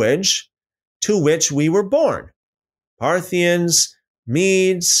language to which we were born? Parthians,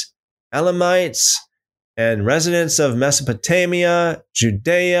 Medes, Elamites, and residents of Mesopotamia,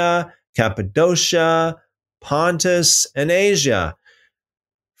 Judea, Cappadocia, Pontus, and Asia,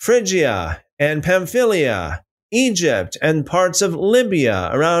 Phrygia and Pamphylia, Egypt and parts of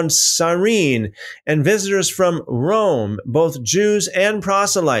Libya around Cyrene, and visitors from Rome, both Jews and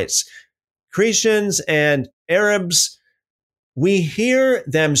proselytes, Cretians and Arabs. We hear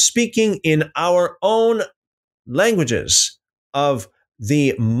them speaking in our own languages of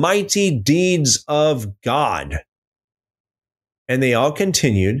the mighty deeds of God. And they all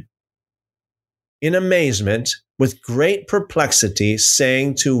continued in amazement with great perplexity,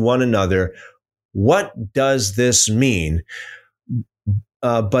 saying to one another, what does this mean?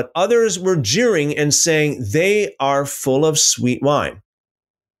 But others were jeering and saying, they are full of sweet wine.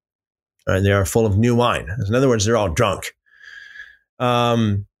 Or they are full of new wine. In other words, they're all drunk.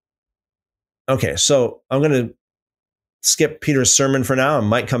 Okay, so I'm going to skip Peter's sermon for now. I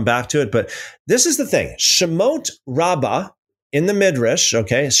might come back to it, but this is the thing. Shemot Rabbah in the Midrash,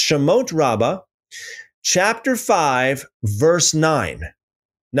 okay, Shemot Rabbah, chapter 5, verse 9.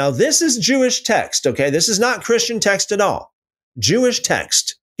 Now, this is Jewish text, okay? This is not Christian text at all. Jewish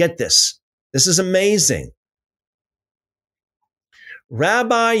text. Get this. This is amazing.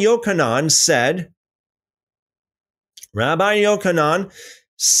 Rabbi Yochanan said,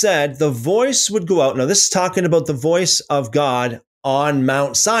 the voice would go out. Now, this is talking about the voice of God on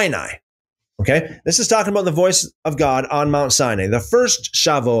Mount Sinai. Okay? This is talking about the voice of God on Mount Sinai, the first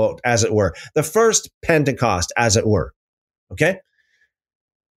Shavuot, as it were, the first Pentecost, as it were. Okay?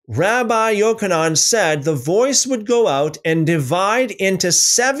 Rabbi Yochanan said the voice would go out and divide into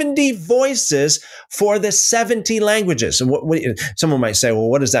 70 voices for the 70 languages. And someone might say, well,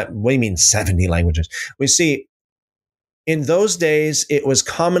 what does that, what do you mean 70 languages? We see, in those days, it was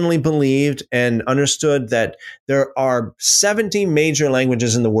commonly believed and understood that there are 70 major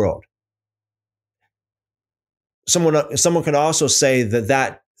languages in the world. Someone could also say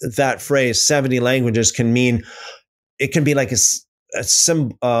that phrase 70 languages can mean, it can be like a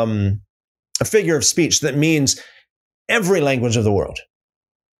figure of speech that means every language of the world.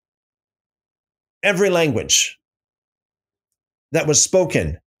 Every language that was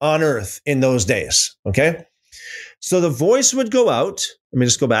spoken on earth in those days, okay? So the voice would go out. Let me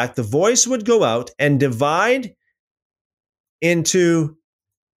just go back. The voice would go out and divide into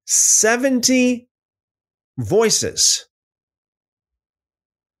 70 voices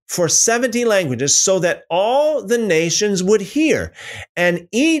for 70 languages so that all the nations would hear. And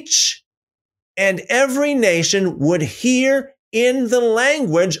each and every nation would hear in the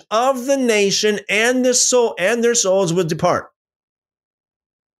language of the nation, and their souls would depart.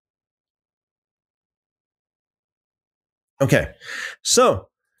 Okay, so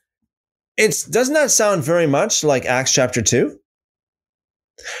doesn't that sound very much like Acts chapter 2?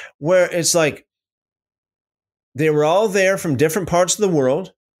 Where it's like They were all there from different parts of the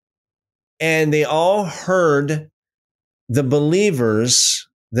world, and they all heard the believers,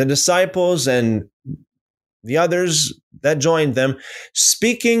 the disciples, and the others that joined them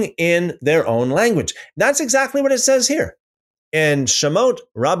speaking in their own language. That's exactly what it says here in Shemot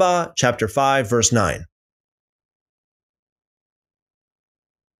Rabbah, chapter 5, verse 9.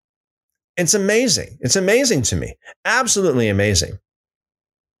 It's amazing. It's amazing to me. Absolutely amazing.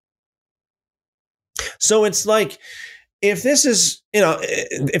 So it's like, if this is,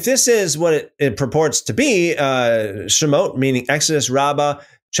 if this is what it purports to be, Shemot, meaning Exodus Rabbah,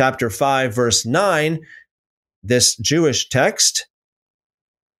 chapter 5, verse 9, this Jewish text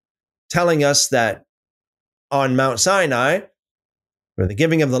telling us that on Mount Sinai, for the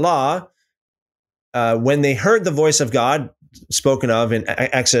giving of the law, when they heard the voice of God, spoken of in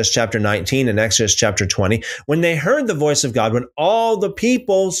Exodus chapter 19 and Exodus chapter 20, when they heard the voice of God, when all the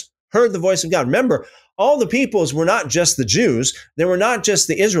peoples heard the voice of God. Remember, all the peoples were not just the Jews. They were not just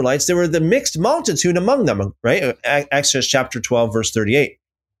the Israelites. They were the mixed multitude among them, right? Exodus chapter 12, verse 38.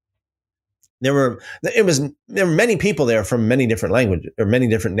 There were many people there from many different languages or many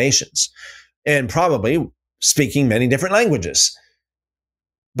different nations, and probably speaking many different languages.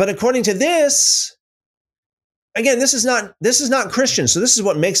 But according to this, again, this is not Christian. So this is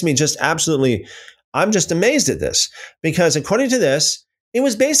what makes me just absolutely, I'm just amazed at this, because according to this, it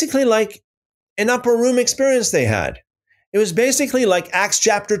was basically like an upper room experience they had. It was basically like Acts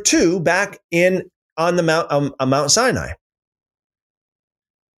chapter 2 back on the Mount Sinai.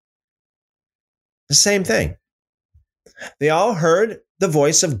 The same thing. They all heard the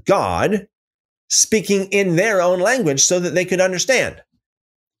voice of God speaking in their own language so that they could understand,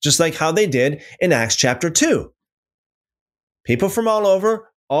 just like how they did in Acts chapter 2. People from all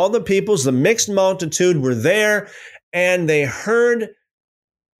over, all the peoples, the mixed multitude were there, and they heard.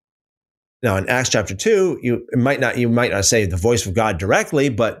 Now, in Acts chapter 2, you might not say the voice of God directly,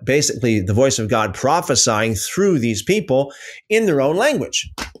 but basically the voice of God prophesying through these people in their own language.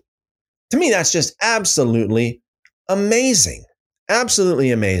 To me, that's just absolutely amazing.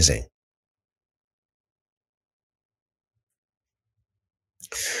 Absolutely amazing.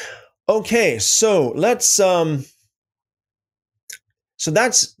 Okay, so let's so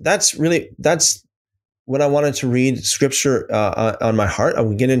that's what I wanted to read scripture on my heart. I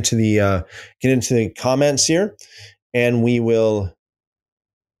will get into the comments here, and we will.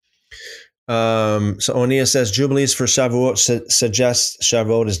 So Onia says Jubilees for Shavuot suggests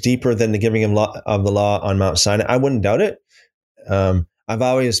Shavuot is deeper than the giving of the law on Mount Sinai. I wouldn't doubt it. I've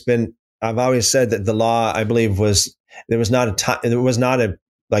always said that the law, I believe, there was not a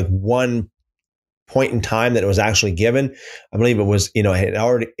like one point in time that it was actually given. I believe it was,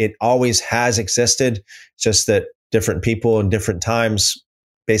 it always has existed, just that different people in different times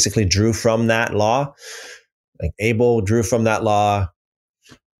basically drew from that law. Like Abel drew from that law.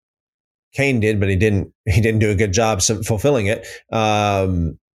 Cain did, but he didn't do a good job fulfilling it.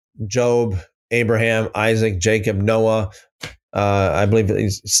 Job, Abraham, Isaac, Jacob, Noah. I believe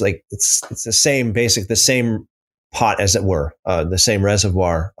it's the same pot, as it were, the same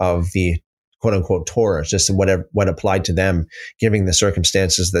reservoir of the quote unquote Torah, just what applied to them, given the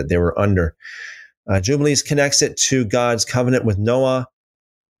circumstances that they were under. Jubilees connects it to God's covenant with Noah,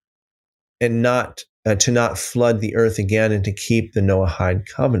 and to not flood the earth again, and to keep the Noahide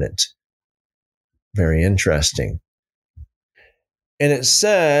covenant. Very interesting. And it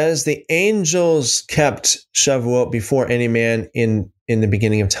says the angels kept Shavuot before any man in the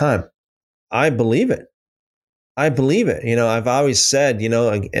beginning of time. I believe it. I've always said,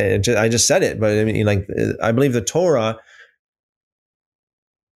 I just said it, but I mean, I believe the Torah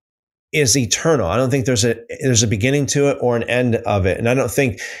is eternal. I don't think there's a beginning to it or an end of it. And I don't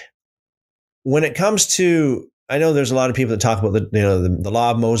think when it comes to, I know there's a lot of people that talk about the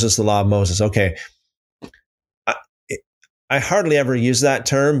law of Moses, Okay. I hardly ever use that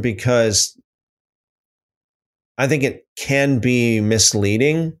term because I think it can be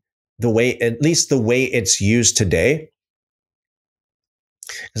misleading at least the way it's used today.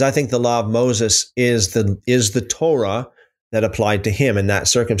 Because I think the law of Moses is the Torah that applied to him in that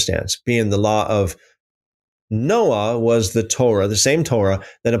circumstance, being the law of Noah was the Torah, the same Torah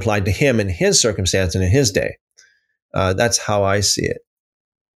that applied to him in his circumstance and in his day. That's how I see it.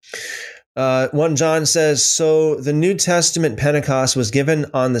 1 John says, so the New Testament Pentecost was given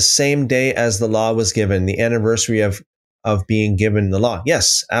on the same day as the law was given, the anniversary of being given the law.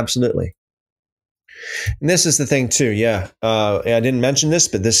 Yes, absolutely. And this is the thing too. Yeah. I didn't mention this,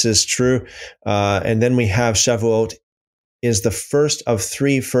 but this is true. And then we have Shavuot is the first of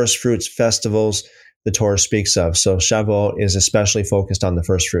 3 first fruits festivals the Torah speaks of. So Shavuot is especially focused on the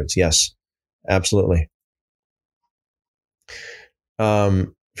first fruits. Yes, absolutely.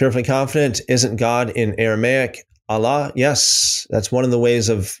 Fearfully confident, isn't God in Aramaic Allah? Yes, that's one of the ways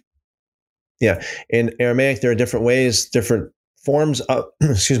of, in Aramaic, there are different ways, different forms of,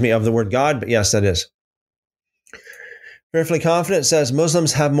 of the word God, but yes, that is. Fearfully confident says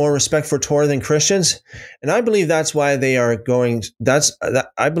Muslims have more respect for Torah than Christians, and I believe that's why they are going.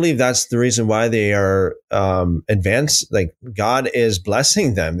 I believe that's the reason why they are advanced. Like God is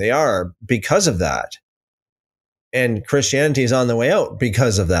blessing them. They are because of that, and Christianity is on the way out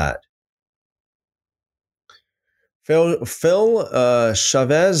because of that. Phil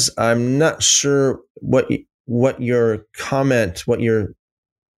Chavez, I'm not sure what your comment, what you're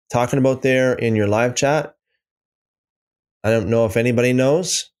talking about there in your live chat. I don't know if anybody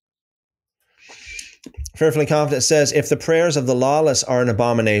knows. Fearfully confident says, if the prayers of the lawless are an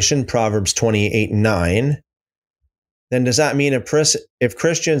abomination, Proverbs 28:9, then does that mean if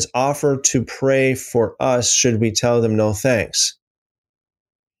Christians offer to pray for us, should we tell them no thanks?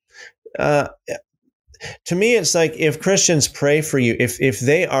 To me, it's like if Christians pray for you, if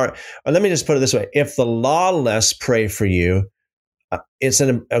they are, or let me just put it this way, if the lawless pray for you,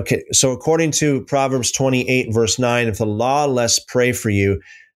 okay. So according to Proverbs 28 verse 9, if the lawless pray for you,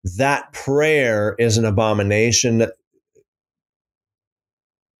 that prayer is an abomination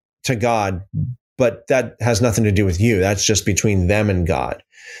to God, but that has nothing to do with you. That's just between them and God.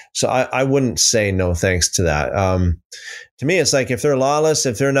 So I wouldn't say no thanks to that. To me, it's like if they're lawless,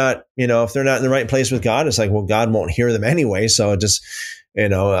 if they're not, if they're not in the right place with God, it's like, well, God won't hear them anyway. So it just,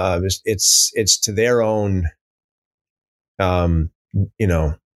 it's to their own,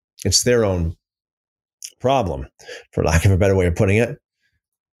 it's their own problem, for lack of a better way of putting it.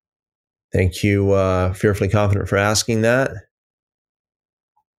 Thank you, Fearfully Confident, for asking that.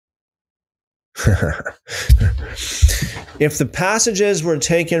 If the passages were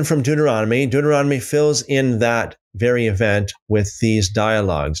taken from Deuteronomy fills in that very event with these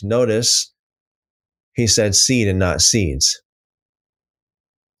dialogues. Notice he said seed and not seeds.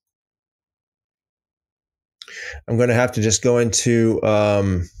 I'm going to have to just go into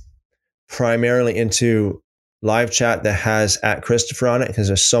primarily into live chat that has @Christopher on it, because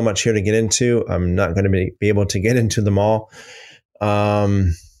there's so much here to get into. I'm not going to be able to get into them all.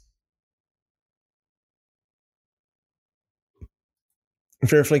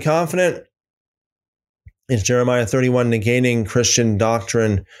 Fearfully confident is Jeremiah 31 negating Christian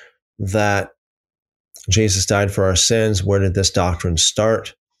doctrine that Jesus died for our sins. Where did this doctrine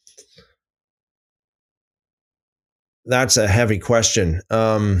start? That's a heavy question.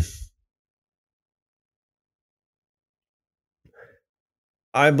 I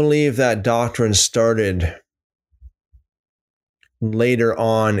believe that doctrine started later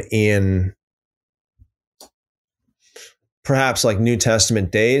on in perhaps like New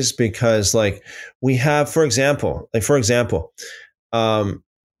Testament days, because like we have, for example,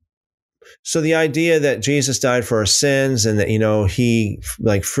 so the idea that Jesus died for our sins and that, he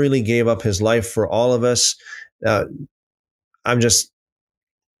like freely gave up his life for all of us. I'm just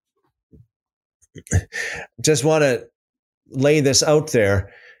want to lay this out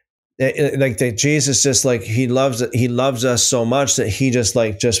there. Like that Jesus just like he loves us so much that he just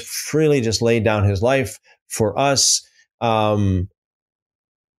freely just laid down his life for us.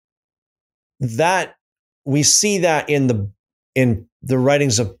 That we see that in the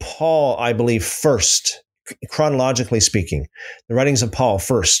writings of Paul, I believe, first, chronologically speaking, the writings of Paul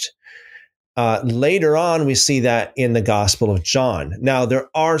first. Later on, we see that in the Gospel of John. Now, there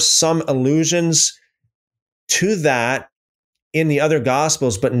are some allusions to that in the other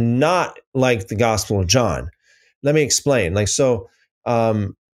Gospels, but not like the Gospel of John. Let me explain.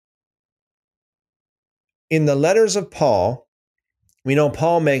 In the letters of Paul, we know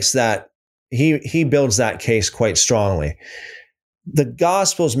Paul makes that, he builds that case quite strongly. The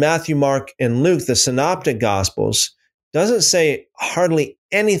Gospels, Matthew, Mark, and Luke, the synoptic Gospels, doesn't say hardly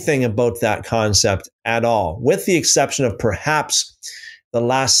anything about that concept at all, with the exception of perhaps the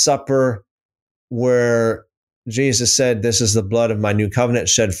Last Supper, where Jesus said, "This is the blood of my new covenant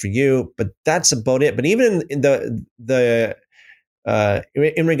shed for you." But that's about it. But even in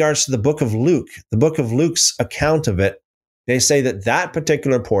in regards to the book of Luke's account of it, they say that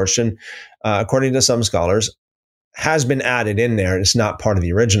particular portion, according to some scholars, has been added in there. It's not part of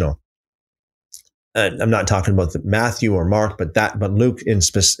the original. I'm not talking about Matthew or Mark, but Luke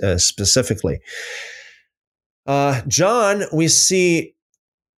specifically. John, we see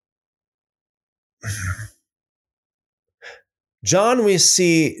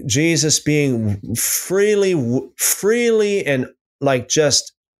Jesus being freely and like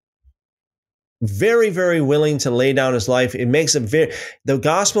just very, very willing to lay down his life. The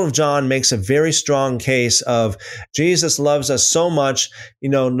Gospel of John makes a very strong case of Jesus loves us so much.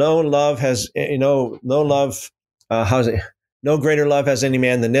 No love has, no love, how's it? No greater love has any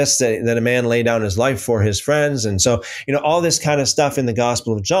man than this, that a man lay down his life for his friends. And so, all this kind of stuff in the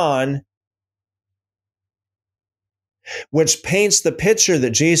Gospel of John, which paints the picture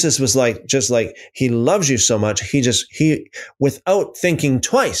that Jesus was just like he loves you so much. He without thinking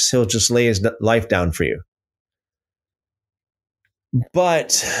twice, he'll just lay his life down for you.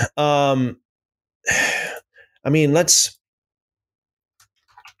 But,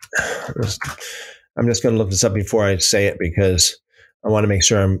 I'm just going to look this up before I say it because I want to make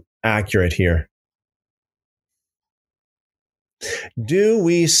sure I'm accurate here. Do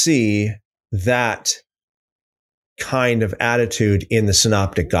we see that kind of attitude in the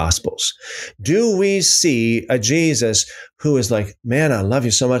Synoptic Gospels? Do we see a Jesus who is like, man, I love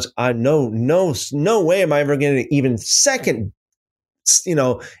you so much. No way am I ever going to even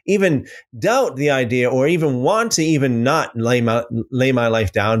even doubt the idea or even want to even not lay my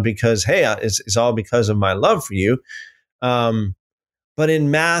life down because, hey, it's all because of my love for you. But in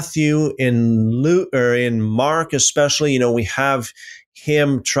Matthew, in Luke, or in Mark especially, we have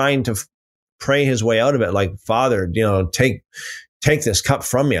him trying to pray his way out of it, like, Father, take this cup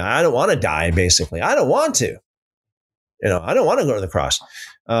from me. I don't want to die, basically. I don't want to. I don't want to go to the cross.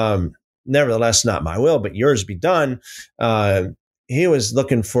 Nevertheless, not my will, but yours be done. He was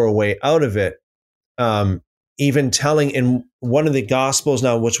looking for a way out of it. Even telling in one of the Gospels,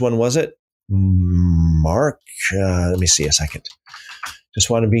 now, which one was it? Mark? Let me see a second. I just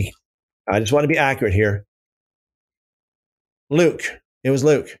want to be accurate here. Luke. It was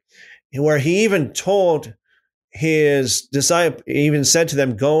Luke, where he even told his disciple, even said to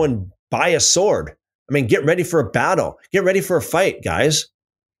them, go and buy a sword. Get ready for a battle. Get ready for a fight, guys.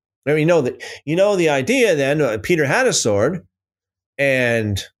 The idea then, Peter had a sword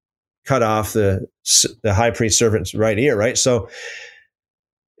and cut off the high priest servant's right ear, right? So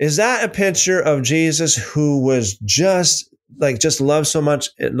is that a picture of Jesus who was just loves so much,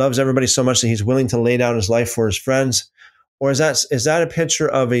 loves everybody so much that he's willing to lay down his life for his friends? Or is that a picture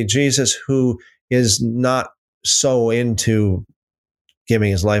of a Jesus who is not so into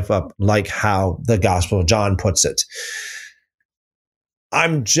giving his life up, like how the Gospel of John puts it?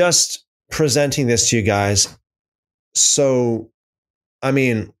 I'm just presenting this to you guys. So,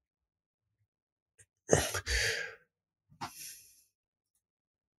 and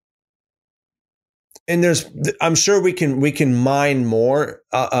I'm sure we can mine more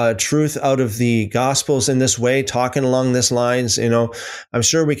truth out of the Gospels in this way, talking along this lines. I'm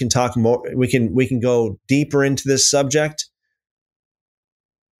sure we can talk more. We can go deeper into this subject.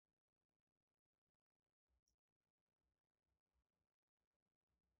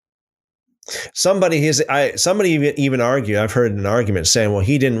 Somebody even argue. I've heard an argument saying, well,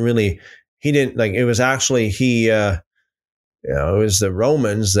 he didn't like, it was actually it was the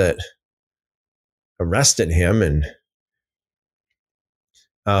Romans that arrested him, and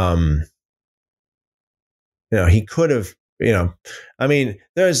he could have,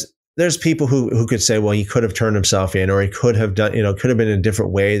 there's people who could say, well, he could have turned himself in, or he could have done, could have been a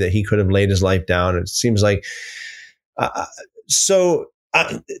different way that he could have laid his life down. It seems like,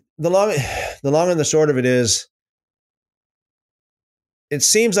 the long and the short of it is, it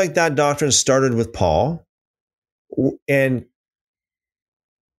seems like that doctrine started with Paul and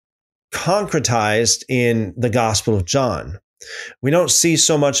concretized in the Gospel of John. We don't see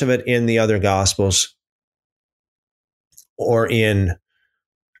so much of it in the other Gospels or in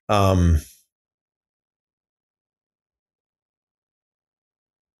I'm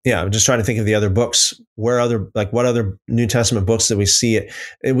just trying to think of the other books. What other New Testament books that we see it?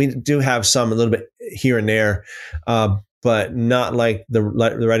 And we do have some a little bit here and there, but not like the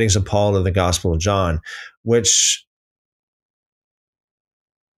writings of Paul or the Gospel of John, which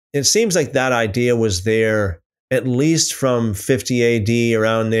it seems like that idea was there at least from 50 AD,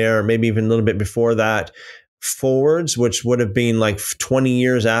 around there, maybe even a little bit before that forwards, which would have been like 20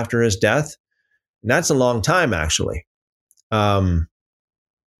 years after his death. And that's a long time, actually.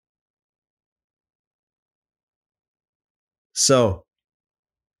 So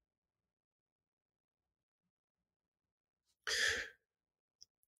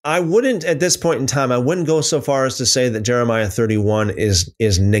I wouldn't, at this point in time, I wouldn't go so far as to say that Jeremiah 31 is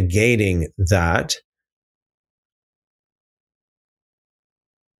negating that.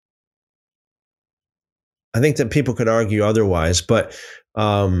 I think that people could argue otherwise, but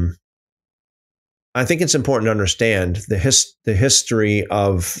I think it's important to understand the history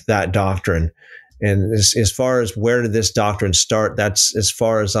of that doctrine. And as far as where did this doctrine start, that's as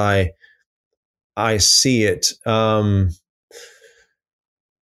far as I I see it. Let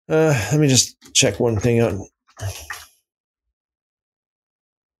me just check one thing out.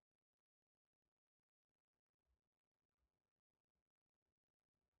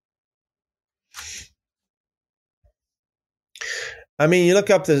 I mean, you look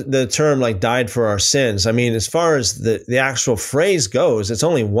up the term like died for our sins. I mean, as far as the actual phrase goes, it's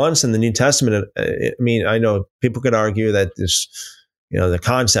only once in the New Testament. I mean, I know people could argue that this, the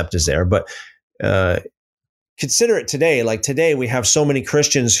concept is there, but consider it today. Like today, we have so many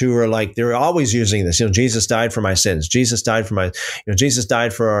Christians who are like, they're always using this. Jesus died for my sins. Jesus died for Jesus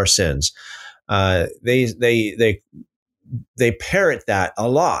died for our sins. They parrot that a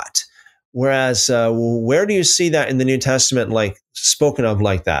lot. Whereas, where do you see that in the New Testament, like spoken of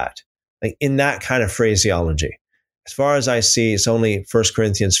like that, like in that kind of phraseology? As far as I see, it's only 1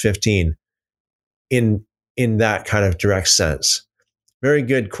 Corinthians 15 in that kind of direct sense. Very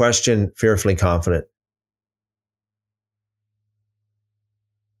good question, Fearfully Confident.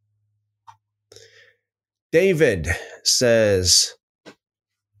 David says,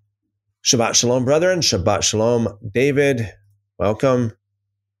 Shabbat Shalom, brethren. Shabbat Shalom, David. Welcome.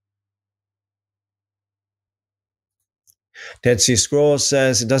 Dead Sea Scrolls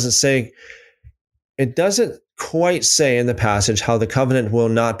says, it doesn't quite say in the passage how the covenant will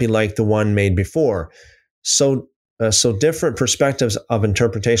not be like the one made before. So different perspectives of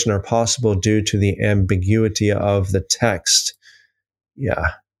interpretation are possible due to the ambiguity of the text.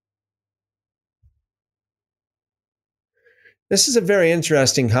 Yeah. This is a very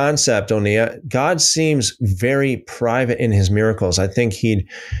interesting concept, Onia. God seems very private in his miracles. I think he'd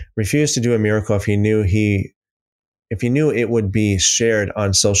refuse to do a miracle if he knew it would be shared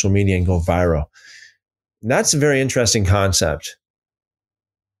on social media and go viral. That's a very interesting concept.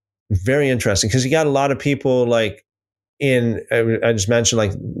 Very interesting, because you got a lot of people like I just mentioned,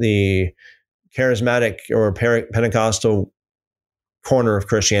 like the charismatic or Pentecostal corner of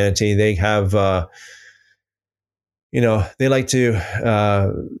Christianity. They have, they like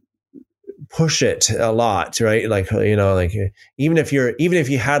to push it a lot, right? Like, even if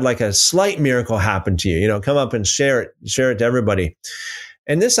you had like a slight miracle happen to you, come up and share it to everybody.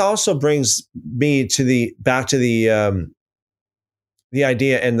 And this also brings me back to the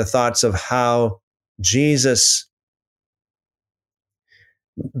idea and the thoughts of how Jesus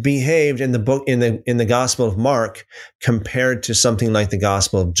behaved in the book, in the Gospel of Mark, compared to something like the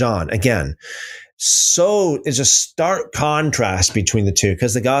Gospel of John. Again, so it's a stark contrast between the two,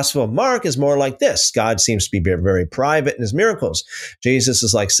 because the Gospel of Mark is more like this. God seems to be very, very private in his miracles. Jesus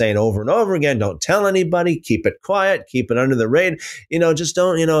is like saying over and over again, don't tell anybody, keep it quiet, keep it under the radar, just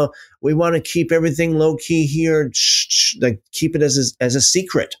don't, we want to keep everything low key here. Like keep it as a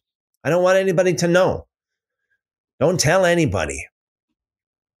secret. I don't want anybody to know. Don't tell anybody.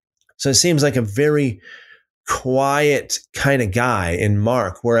 So it seems like a very quiet kind of guy in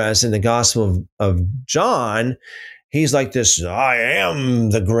Mark, whereas in the Gospel of John, he's like this, I am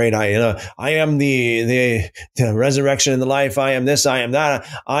the great I am the resurrection and the life, I am this, I am that,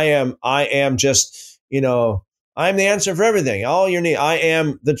 I am just, I'm the answer for everything, all your need, I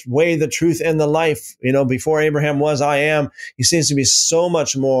am the way, the truth, and the life, before Abraham was, I am. He seems to be so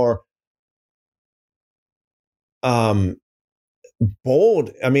much more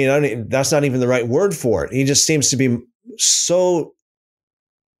bold. I mean, that's not even the right word for it. He just seems to be so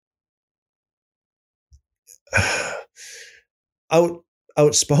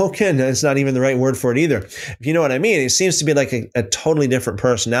outspoken. It's not even the right word for it either. If you know what I mean, it seems to be like a totally different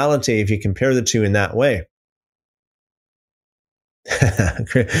personality if you compare the two in that way.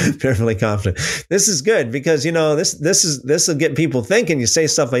 Fearfully Confident. This is good because this will get people thinking. You say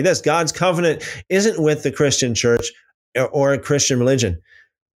stuff like this: God's covenant isn't with the Christian church or a Christian religion.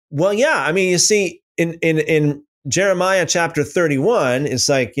 Well, yeah. I mean, you see, in Jeremiah chapter 31, it's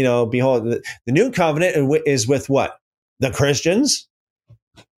like, behold, the new covenant is with what? The Christians,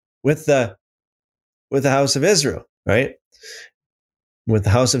 with the house of Israel, right? With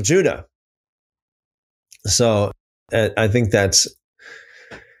the house of Judah. So I think that's,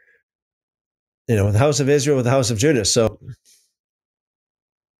 with the house of Israel, with the house of Judah. So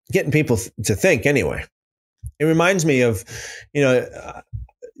getting people to think anyway. It reminds me of,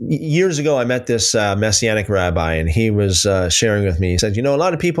 years ago, I met this Messianic rabbi, and he was sharing with me. He said, a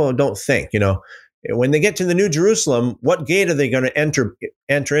lot of people don't think, when they get to the New Jerusalem, what gate are they going to enter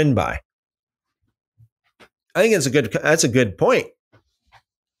in by? I think that's a good point.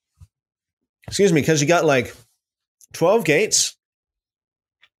 Excuse me, because you got like 12 gates,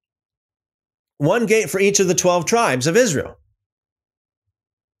 one gate for each of the 12 tribes of Israel.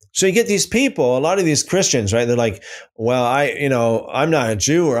 So you get these people, a lot of these Christians, right? They're like, well, I'm not a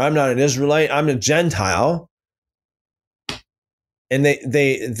Jew or I'm not an Israelite, I'm a Gentile. And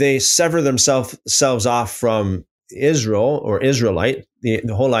they sever themselves off from Israel or Israelite,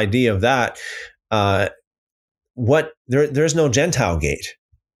 the whole idea of that. There's no Gentile gate.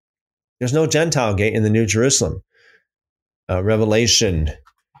 There's no Gentile gate in the New Jerusalem. Revelation,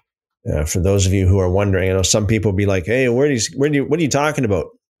 for those of you who are wondering, I know some people be like, hey, what are you talking about?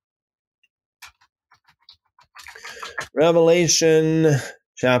 Revelation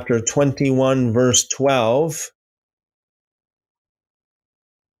chapter 21, verse 12.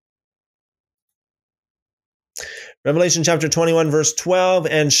 Revelation chapter 21, verse 12.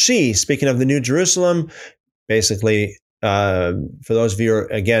 And she, speaking of the New Jerusalem, basically, for those of you,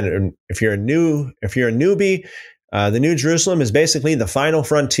 again, if you're a newbie, the New Jerusalem is basically the final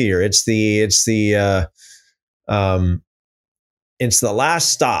frontier. It's the last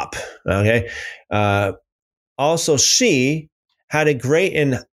stop. Okay. Also, she had a great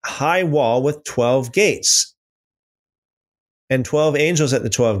and high wall with 12 gates, and 12 angels at the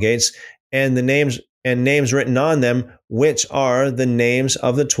 12 gates, and the names written on them, which are the names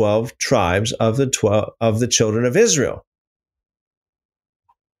of the 12 tribes of the children of Israel.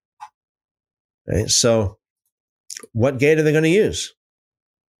 Right? So, what gate are they going to use?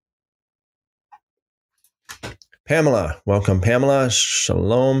 Pamela, welcome, Pamela.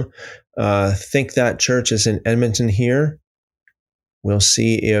 Shalom. Think that church is in Edmonton here. We'll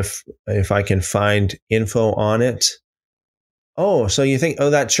see if I can find info on it. Oh, so you think,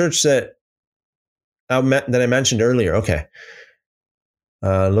 that church that I mentioned earlier. Okay.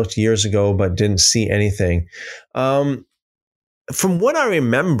 Looked years ago, but didn't see anything. From what I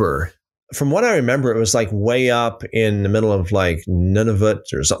remember, it was like way up in the middle of like Nunavut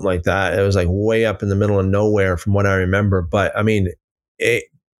or something like that. It was like way up in the middle of nowhere from what I remember. But I mean,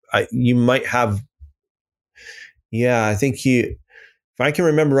 you might have, yeah, I think if I can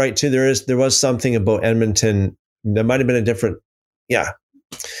remember right too, there was something about Edmonton. There might have been a different, yeah,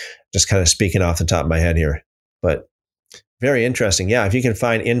 just kind of speaking off the top of my head here, but very interesting. Yeah, if you can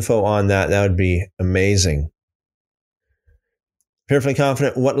find info on that, that would be amazing. Fearfully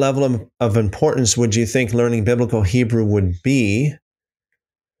confident, what level of importance would you think learning biblical Hebrew would be?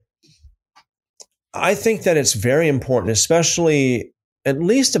 I think that it's very important, especially at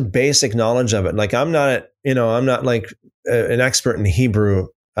least a basic knowledge of it. Like I'm not like an expert in Hebrew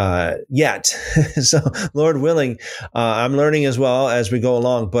yet. So Lord willing, I'm learning as well as we go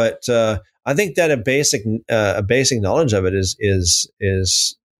along. But I think that a basic knowledge of it is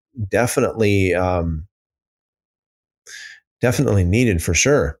definitely definitely needed for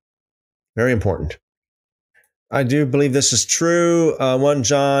sure. Very important. I do believe this is true. 1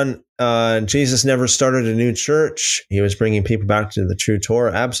 John, Jesus never started a new church. He was bringing people back to the true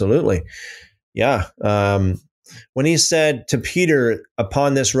Torah. Absolutely. Yeah. When he said to Peter,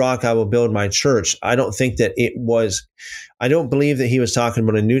 upon this rock, I will build my church. I don't believe that he was talking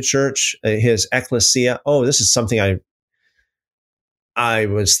about a new church, his ecclesia. Oh, this is something I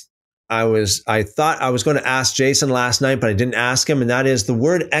thought I was going to ask Jason last night, but I didn't ask him. And that is the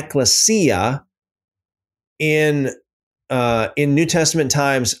word ecclesia in New Testament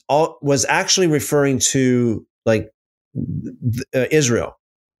times was actually referring to like Israel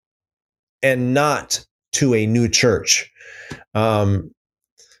and not to a new church, and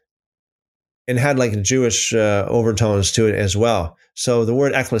had like Jewish overtones to it as well. So the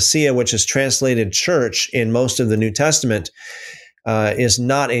word ecclesia, which is translated church in most of the New Testament, is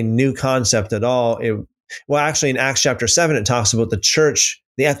not a new concept at all. Actually, in Acts chapter 7, it talks about the church,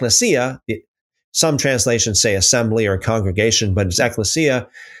 the ecclesia. Some translations say assembly or congregation, but it's ecclesia.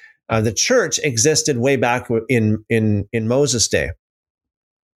 The church existed way back in Moses' day,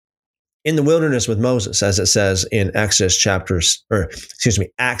 in the wilderness with Moses, as it says in Acts chapter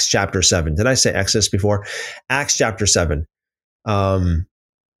 7. Did I say Exodus before? Acts chapter 7.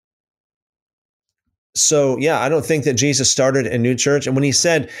 So yeah, I don't think that Jesus started a new church. And when he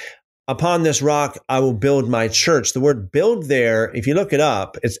said, upon this rock, I will build my church, the word build there, if you look it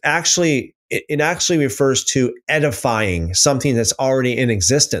up, it actually refers to edifying something that's already in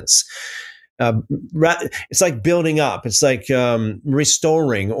existence. It's like building up. It's like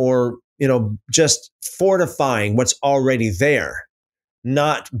restoring or, just fortifying what's already there,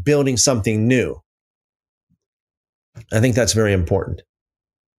 not building something new. I think that's very important.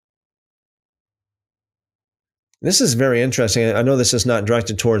 This is very interesting. I know this is not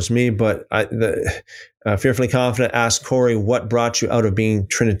directed towards me, but Fearfully Confident asked Corey, what brought you out of being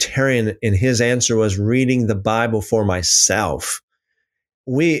Trinitarian? And his answer was reading the Bible for myself.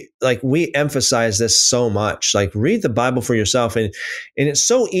 we emphasize this so much. Like, read the Bible for yourself, and it's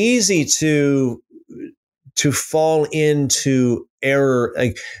so easy to fall into error,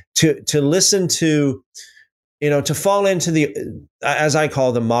 like to listen to, to fall into the, as I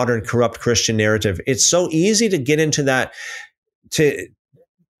call, the modern corrupt Christian narrative. It's so easy to get into that, to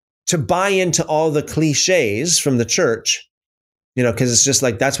buy into all the cliches from the church, because it's just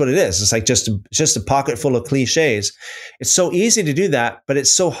like, that's what it is. It's like just a pocket full of cliches. It's so easy to do that, but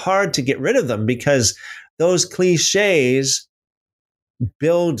it's so hard to get rid of them, because those cliches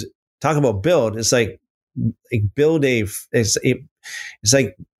talk about build. It's like build it's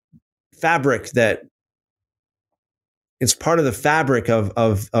like fabric that it's part of the fabric of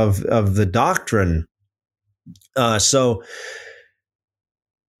the doctrine. So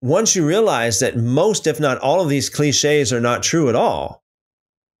once you realize that most, if not all, of these cliches are not true at all,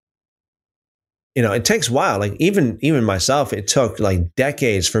 it takes a while. Like even myself, it took like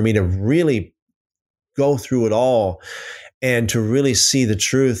decades for me to really go through it all and to really see the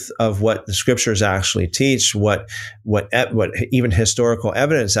truth of what the scriptures actually teach, what even historical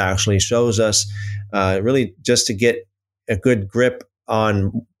evidence actually shows us, really just to get a good grip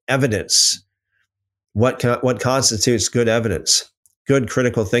on evidence. What constitutes good evidence, good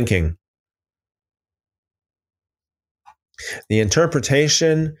critical thinking. The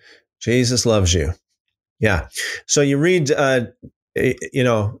interpretation, Jesus loves you. Yeah. So you read, I'm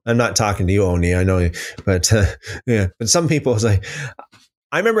not talking to you, Oni, I know you, but yeah. But some people, it's like,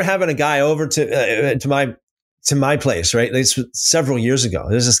 I remember having a guy over to my place, right? It's several years ago.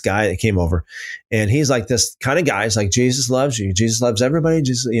 There's this guy that came over, and he's like this kind of guy. He's like, Jesus loves you. Jesus loves everybody.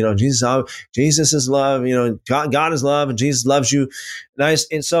 Jesus is love. God is love, and Jesus loves you.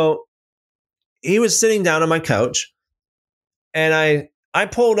 And so he was sitting down on my couch, and I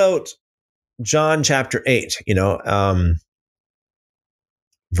pulled out John chapter 8,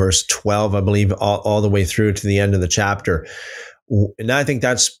 verse 12, I believe, all the way through to the end of the chapter. And I think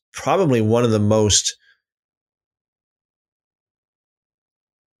that's probably one of the most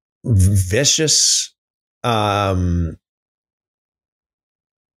vicious, some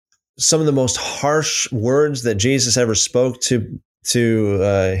of the most harsh words that Jesus ever spoke to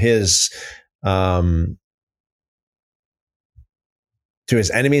his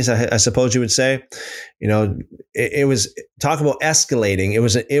enemies, I suppose you would say. It was talk about escalating. It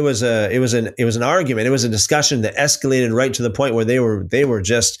was an argument. It was a discussion that escalated right to the point where they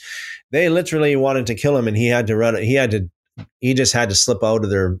literally wanted to kill him, and he had to run. He just had to slip out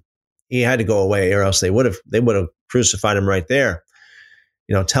of their. He had to go away, or else they would have crucified him right there.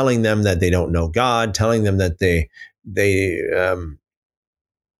 Telling them that they don't know God, telling them that that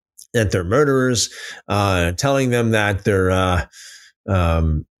they're murderers, telling them that they're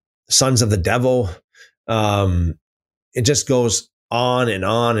sons of the devil. It just goes on and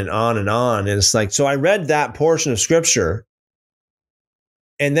on and on and on. And it's like, so I read that portion of scripture,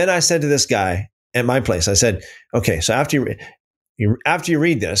 and then I said to this guy at my place, I said, okay, so after you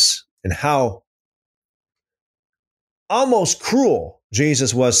read this, and how almost cruel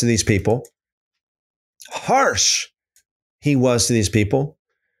Jesus was to these people, harsh he was to these people,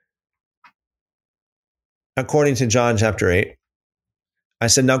 according to John chapter 8. I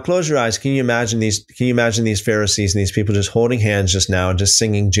said, now close your eyes. Can you imagine these Pharisees and these people just holding hands just now, just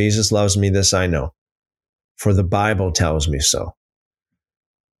singing, Jesus loves me, this I know, for the Bible tells me so.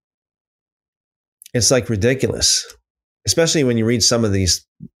 It's like ridiculous, especially when you read some of these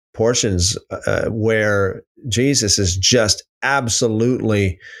portions where Jesus is just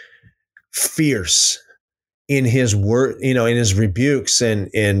absolutely fierce in his word, in his rebukes, and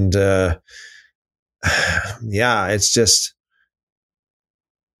yeah, it's just,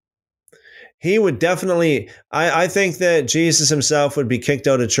 he would definitely, I think that Jesus himself would be kicked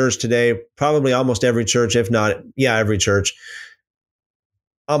out of church today, probably almost every church, if not, every church,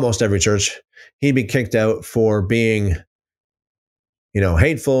 almost every church. He'd be kicked out for being,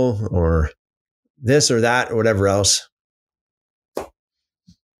 hateful or this or that or whatever else.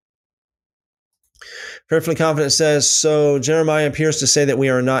 Prayerfully Confident says, so Jeremiah appears to say that we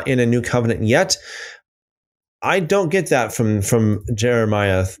are not in a new covenant yet. I don't get that from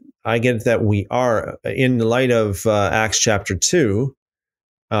Jeremiah. I get that we are, in the light of Acts chapter 2.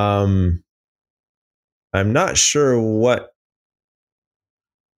 I'm not sure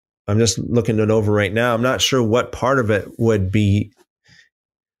I'm just looking it over right now. I'm not sure what part of it would be,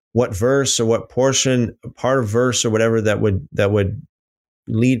 what verse or what portion, part of verse or whatever that would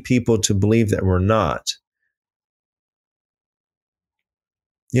lead people to believe that we're not.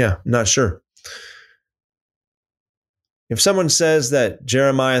 Yeah, not sure. If someone says that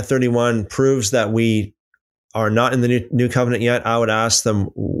Jeremiah 31 proves that we are not in the new covenant yet, I would ask them,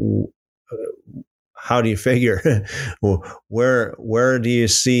 how do you figure? where do you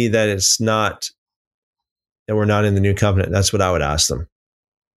see that it's not, that we're not in the new covenant? That's what I would ask them.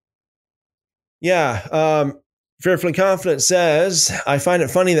 Yeah. Fearfully Confident says, I find it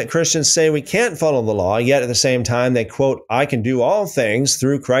funny that Christians say we can't follow the law, yet at the same time they quote, I can do all things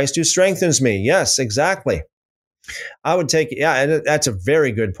through Christ who strengthens me. Yes, exactly. I would take, and that's a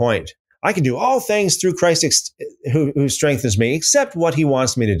very good point. I can do all things through Christ who strengthens me, except what he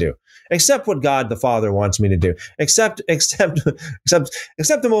wants me to do, except what God the Father wants me to do, except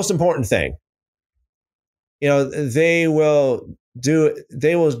the most important thing. They will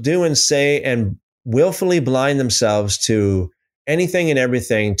do and say and willfully blind themselves to anything and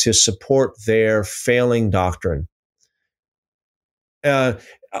everything to support their failing doctrine. I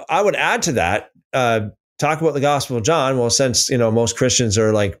would add to that, talk about the Gospel of John. Well, since most Christians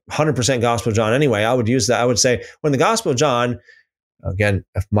are like 100% Gospel of John anyway, I would use that. I would say when the Gospel of John, again,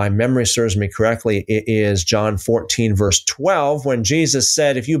 if my memory serves me correctly, it is John 14, verse 12, when Jesus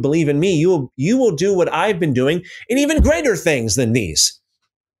said, if you believe in me, you will do what I've been doing and even greater things than these.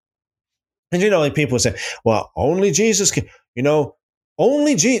 And like people would say, well, only Jesus can,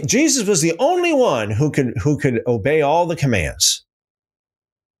 only Jesus was the only one who could obey all the commands.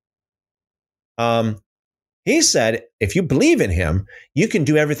 He said, if you believe in him, you can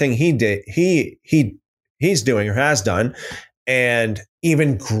do everything he did, he's doing or has done, and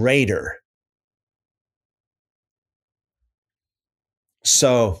even greater.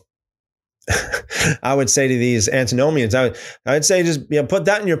 So I would say to these antinomians, I'd say just put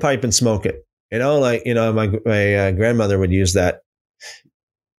that in your pipe and smoke it. My grandmother would use that.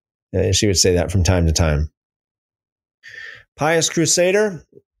 She would say that from time to time. Pious Crusader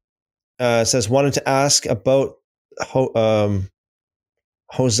says, wanted to ask about Hosea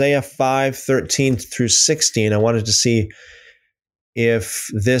 5:13 through 16. I wanted to see if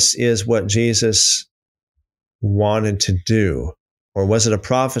this is what Jesus wanted to do, or was it a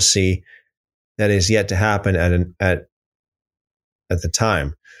prophecy that is yet to happen at the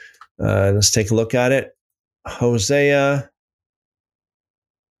time? Let's take a look at it. Hosea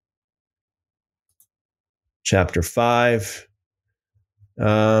chapter 5.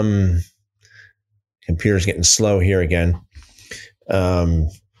 Computer's getting slow here again.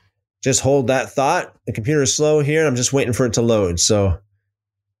 Just hold that thought. The computer is slow here, and I'm just waiting for it to load. So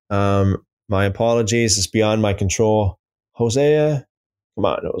my apologies. It's beyond my control. Hosea. Come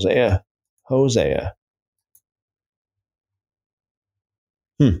on, Hosea. Hosea.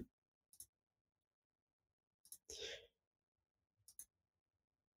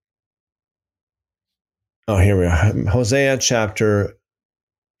 Oh, here we are. Hosea chapter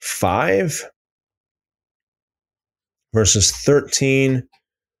 5, verses 13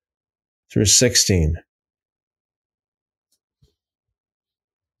 through 16.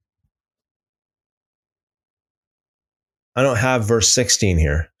 I don't have verse 16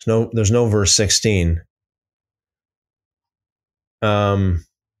 here. There's no verse 16.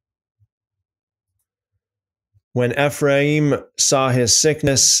 When Ephraim saw his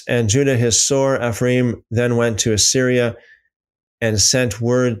sickness and Judah his sore, Ephraim then went to Assyria and sent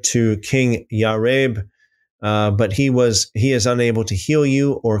word to King Yareb, but he is unable to heal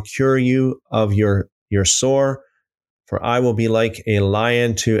you or cure you of your sore. For I will be like a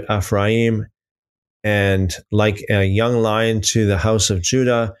lion to Ephraim, and like a young lion to the house of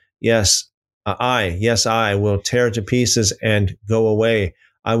Judah. Yes, I will tear to pieces and go away.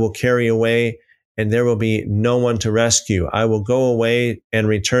 I will carry away, and there will be no one to rescue. I will go away and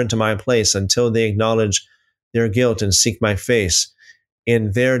return to my place until they acknowledge their guilt and seek my face.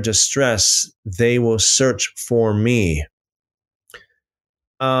 In their distress, they will search for me.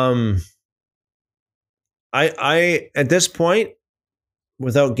 I at this point,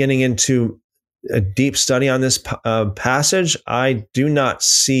 without getting into a deep study on this passage, I do not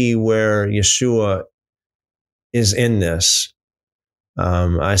see where Yeshua is in this.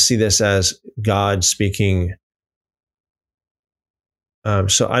 I see this as God speaking.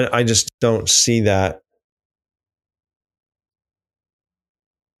 So I just don't see that.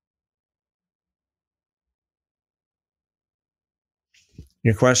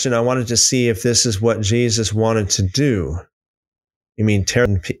 Your question, I wanted to see if this is what Jesus wanted to do. You mean tear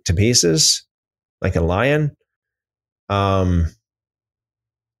them to pieces like a lion? Yeah,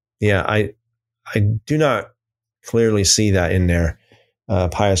 I do not clearly see that in there.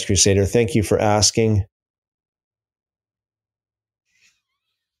 Pious Crusader, thank you for asking.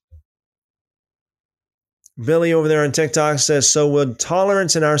 Billy over there on TikTok says, so would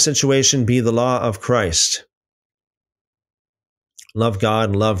tolerance in our situation be the law of Christ? Love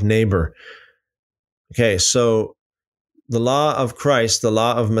God, love neighbor. Okay, so the law of Christ, the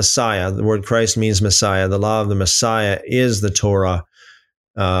law of Messiah, the word Christ means Messiah. The law of the Messiah is the Torah.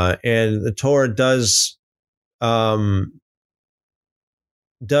 And the Torah does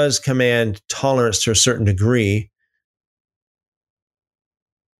command tolerance to a certain degree.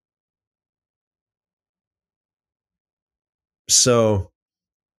 So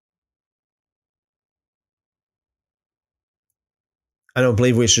I don't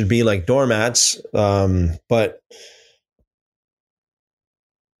believe we should be like doormats, but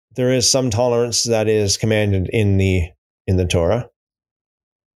there is some tolerance that is commanded in the Torah.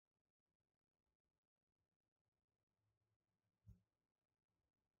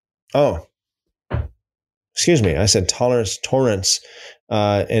 Oh, excuse me. I said torrents,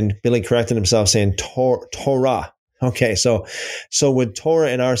 and Billy corrected himself saying Torah. Okay, so would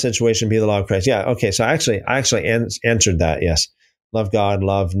Torah in our situation be the law of Christ? Yeah. Okay, so I actually answered that. Yes, love God,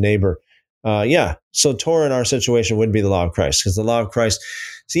 love neighbor. Yeah. So Torah in our situation would be the law of Christ, because the law of Christ.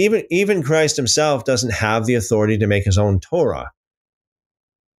 See, even Christ himself doesn't have the authority to make his own Torah.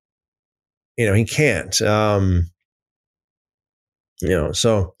 He can't. So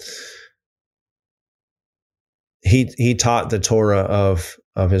he taught the Torah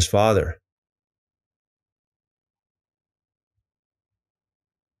of his father.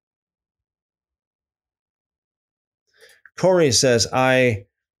 Corey says, I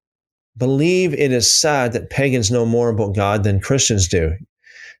believe it is sad that pagans know more about God than Christians do.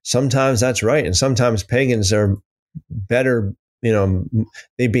 Sometimes that's right, and sometimes pagans are better.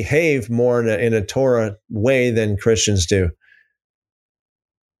 They behave more in a Torah way than Christians do.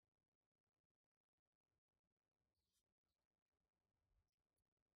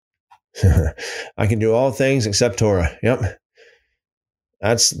 I can do all things except Torah. Yep.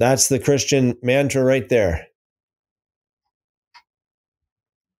 That's the Christian mantra right there.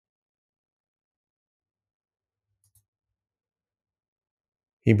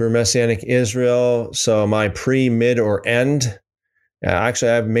 Hebrew Messianic Israel. So my pre, mid, or end.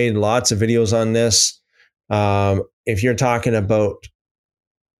 Actually, I've made lots of videos on this. If you're talking about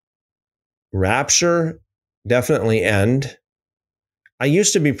rapture, definitely end. I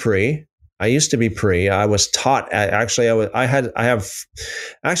used to be pre. I was taught. Actually, I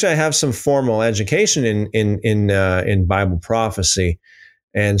have some formal education in Bible prophecy,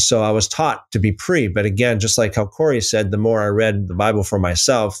 and so I was taught to be pre. But again, just like how Corey said, the more I read the Bible for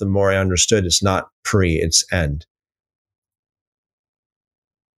myself, the more I understood it's not pre, it's end.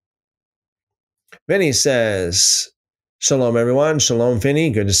 Vinny says, "Shalom, everyone. Shalom, Vinny.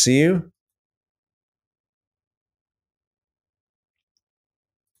 Good to see you."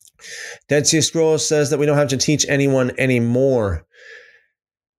 Dead Sea Scrolls says that we don't have to teach anyone anymore.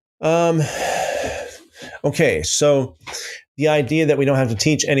 Okay, so the idea that we don't have to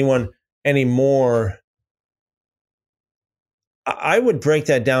teach anyone anymore, I would break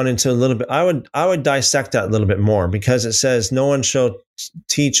that down into a little bit. I would dissect that a little bit more, because it says no one shall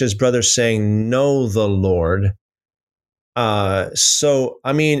teach his brother saying, know the Lord. So,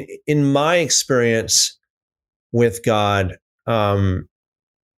 I mean, in my experience with God,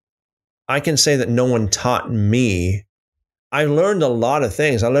 I can say that no one taught me. I learned a lot of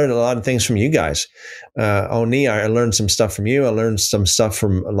things. I learned a lot of things from you guys. Oni, I learned some stuff from you. I learned some stuff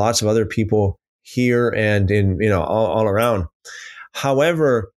from lots of other people here and in, all around.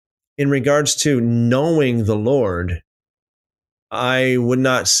 However, in regards to knowing the Lord, I would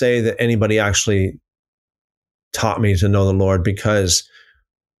not say that anybody actually taught me to know the Lord, because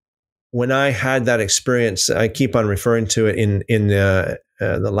when I had that experience, I keep on referring to it in the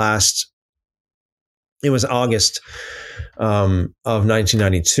last. It was August of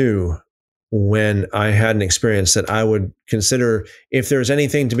 1992 when I had an experience that I would consider, if there's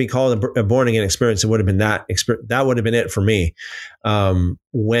anything to be called a born again experience, it would have been that experience. That would have been it for me.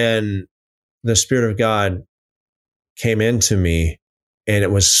 When the Spirit of God came into me, and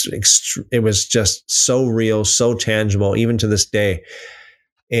it was just so real, so tangible, even to this day.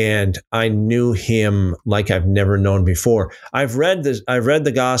 And I knew him like I've never known before. I've read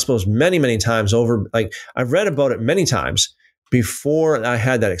the Gospels many, many times over. Like, I've read about it many times before I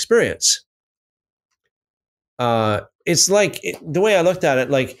had that experience. It's like the way I looked at it.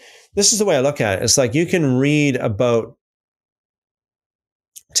 Like, this is the way I look at it. It's like you can read about,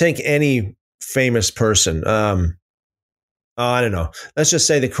 take any famous person. I don't know. Let's just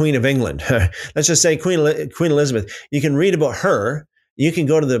say the Queen of England. Let's just say Queen Elizabeth. You can read about her. You can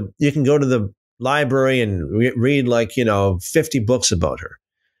go to the library and read 50 books about her.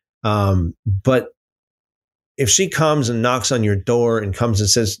 But if she comes and knocks on your door and comes and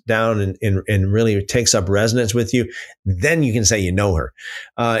sits down and really takes up resonance with you, then you can say you know her.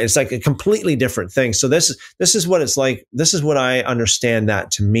 It's like a completely different thing. So this is what it's like. This is what I understand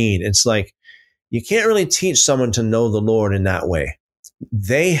that to mean. It's like you can't really teach someone to know the Lord in that way.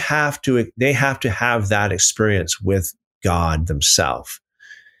 They have to have that experience with God themselves.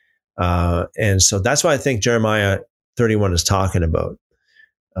 And so that's what I think Jeremiah 31 is talking about.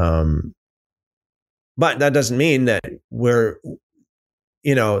 But that doesn't mean that we're,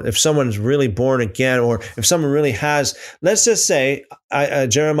 if someone's really born again, or if someone really has, let's just say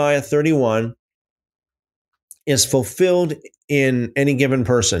Jeremiah 31 is fulfilled in any given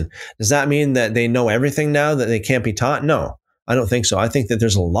person. Does that mean that they know everything now, that they can't be taught? No, I don't think so. I think that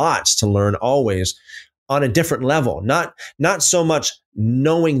there's lots to learn always on a different level, not so much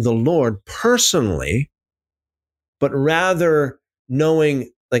knowing the Lord personally, but rather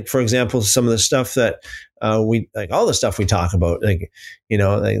knowing, like, for example, some of the stuff that all the stuff we talk about, like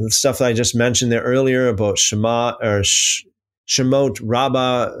the stuff that I just mentioned there earlier about Shema or Shemot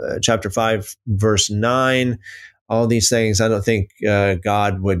Rabbah, chapter 5, verse 9, all these things. I don't think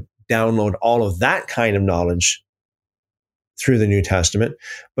God would download all of that kind of knowledge through the New Testament,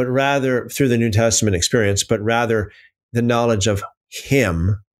 but rather through the New Testament experience, but rather the knowledge of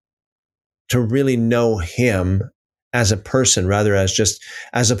Him, to really know Him as a person, rather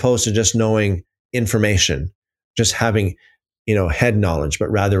as opposed to just knowing information, just having, head knowledge, but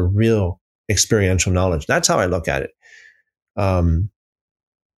rather real experiential knowledge. That's how I look at it. I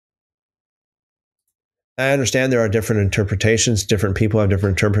understand there are different interpretations. Different people have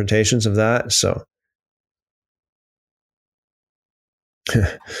different interpretations of that. So,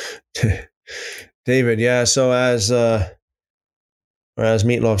 David, yeah. So as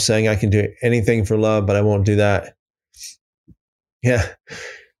Meatloaf saying, I can do anything for love, but I won't do that. Yeah.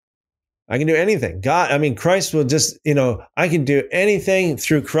 I can do anything. Christ will just, I can do anything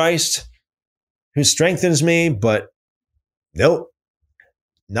through Christ who strengthens me, but nope,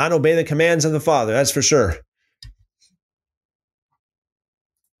 not obey the commands of the Father. That's for sure.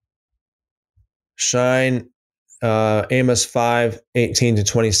 Shine, Amos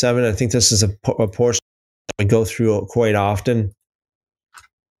 5:18-27. I think this is a portion we go through quite often.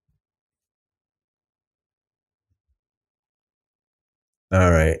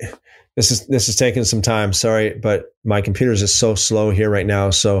 All right. This is taking some time. Sorry, but my computer is just so slow here right now.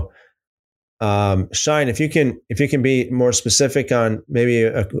 So, Shine, if you can be more specific on maybe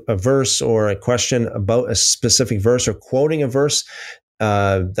a verse or a question about a specific verse, or quoting a verse,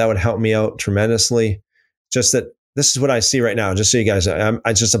 that would help me out tremendously. Just that this is what I see right now. Just so you guys,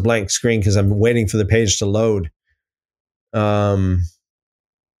 it's just a blank screen because I'm waiting for the page to load.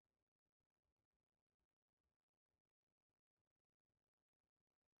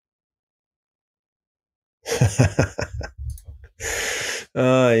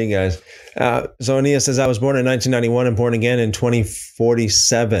 You guys. So Aeneas says, I was born in 1991 and born again in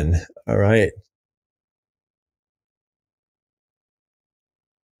 2047. All right.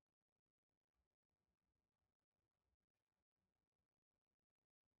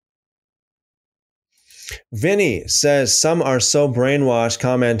 Vinny says, some are so brainwashed,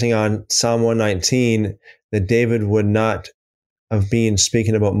 commenting on Psalm 119, that David would not have been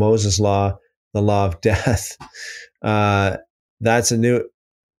speaking about Moses' law, the law of death. That's a new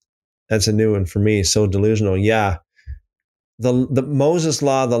one for me. So delusional. Yeah. The Moses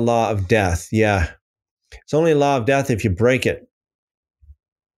law, the law of death. Yeah. It's only a law of death if you break it.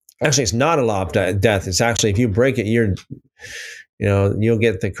 Actually, it's not a law of death. It's actually, if you break it, you'll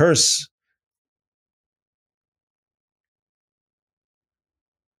get the curse.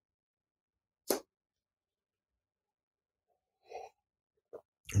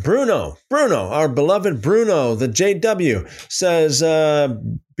 Bruno, our beloved Bruno, the JW, says,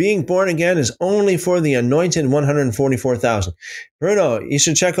 being born again is only for the anointed 144,000. Bruno, you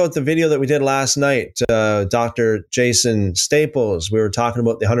should check out the video that we did last night. Dr. Jason Staples, we were talking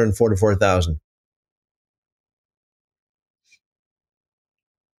about the 144,000.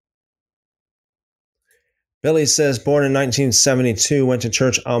 Billy says, born in 1972, went to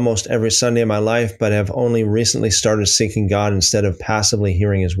church almost every Sunday of my life, but have only recently started seeking God instead of passively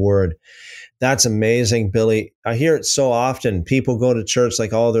hearing His word. That's amazing, Billy. I hear it so often. People go to church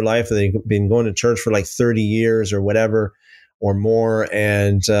like all their life. They've been going to church for like 30 years or whatever or more.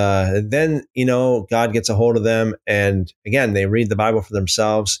 And then, God gets a hold of them. And again, they read the Bible for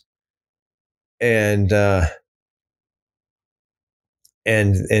themselves. And they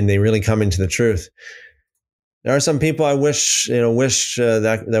really come into the truth. There are some people I wish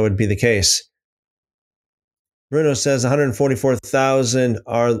that would be the case. Bruno says 144,000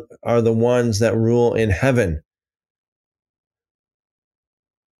 are the ones that rule in heaven.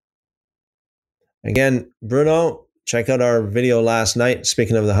 Again, Bruno, check out our video last night,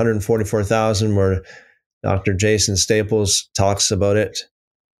 speaking of the 144,000, where Dr. Jason Staples talks about it.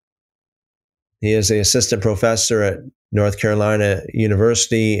 He is an assistant professor at North Carolina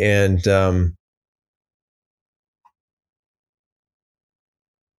University, and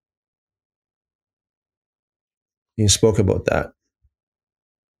he spoke about that.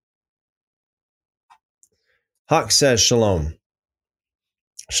 Hawk says shalom.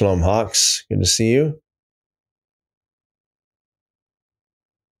 Shalom, Hawks. Good to see you.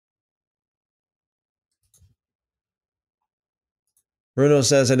 Bruno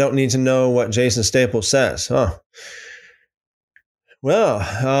says, I don't need to know what Jason Staples says. Huh. Well,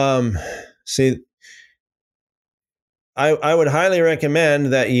 see, I would highly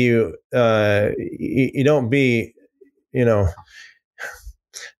recommend that you don't be,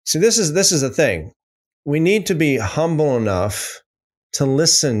 see, this is the thing. We need to be humble enough to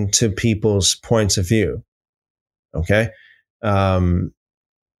listen to people's points of view. Okay. I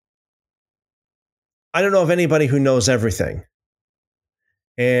don't know of anybody who knows everything.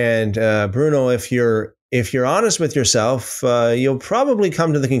 And Bruno, if you're honest with yourself, you'll probably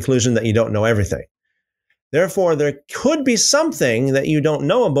come to the conclusion that you don't know everything. Therefore, there could be something that you don't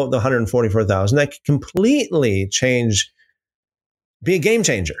know about the 144,000 that could completely be a game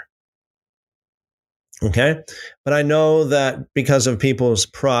changer. Okay? But I know that because of people's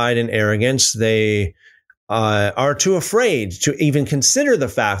pride and arrogance, they are too afraid to even consider the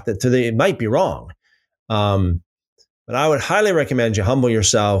fact that they might be wrong. But I would highly recommend you humble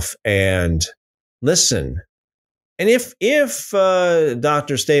yourself and listen. And if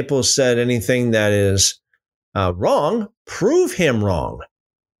Dr. Staples said anything that is wrong, prove him wrong.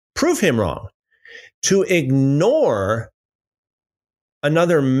 Prove him wrong. To ignore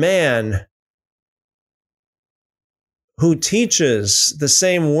another man who teaches the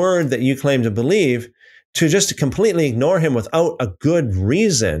same word that you claim to believe, to just completely ignore him without a good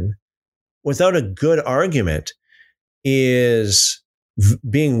reason, without a good argument, is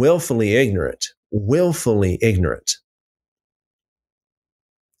being willfully ignorant. Willfully ignorant.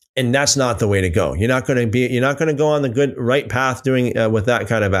 And that's not the way to go. You're not going to go on the right path doing with that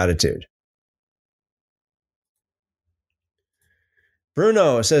kind of attitude.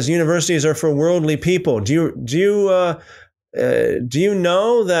 Bruno says universities are for worldly people. Do you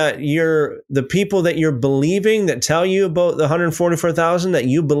know that the people that you're believing that tell you about the 144,000 that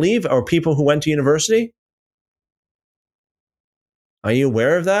you believe are people who went to university? Are you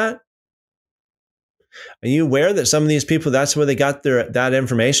aware of that? Are you aware that some of these people, that's where they got that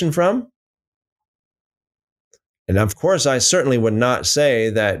information from? And of course, I certainly would not say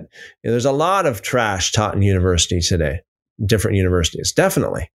that there's a lot of trash taught in university today, different universities.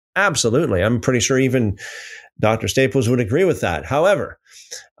 Definitely. Absolutely. I'm pretty sure even Dr. Staples would agree with that. However,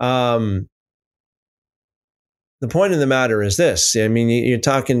 the point of the matter is this. I mean, you're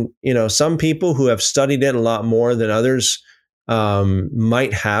talking, some people who have studied it a lot more than others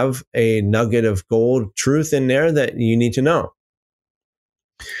might have a nugget of gold truth in there that you need to know.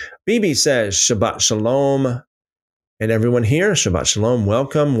 Bibi says, Shabbat Shalom. And everyone here, Shabbat Shalom.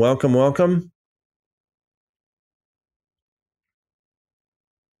 Welcome, welcome, welcome.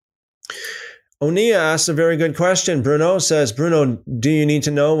 Onia asks a very good question. Bruno says, Bruno, do you need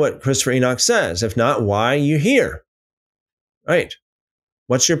to know what Christopher Enoch says? If not, why are you here? Right.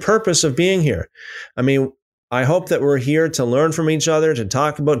 What's your purpose of being here? I mean, I hope that we're here to learn from each other, to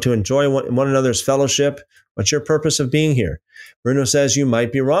talk about, to enjoy one another's fellowship. What's your purpose of being here? Bruno says, you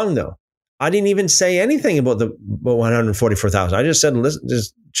might be wrong, though. I didn't even say anything about the 144,000. I just said, listen,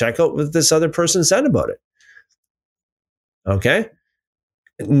 just check out what this other person said about it. Okay?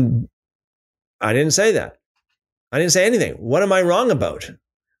 I didn't say that. I didn't say anything. What am I wrong about?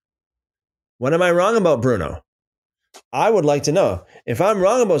 What am I wrong about, Bruno? I would like to know. If I'm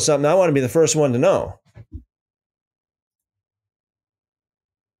wrong about something, I want to be the first one to know.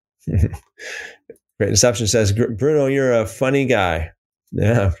 Great Deception says, Bruno, you're a funny guy.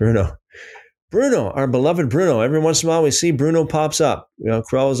 Yeah, Bruno. Bruno, our beloved Bruno. Every once in a while we see Bruno pops up,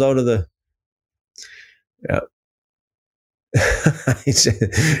 crawls out of the. Yeah.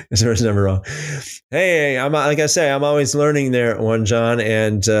 There's never wrong. Hey, I'm like I say, I'm always learning there, One John,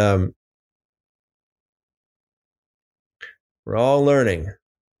 and we're all learning.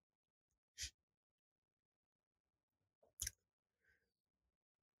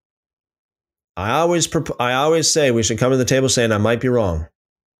 I always say we should come to the table saying I might be wrong.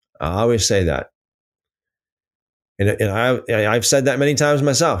 I always say that. And I've said that many times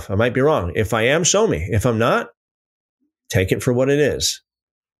myself. I might be wrong. If I am, show me. If I'm not, take it for what it is.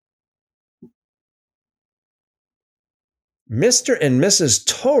 Mr. and Mrs.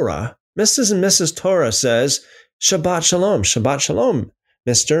 Torah, Mrs. and Mrs. Torah says, Shabbat Shalom. Shabbat Shalom,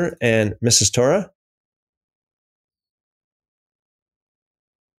 Mr. and Mrs. Torah.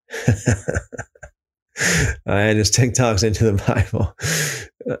 I had his TikToks into the Bible.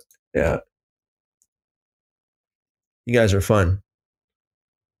 Yeah. You guys are fun.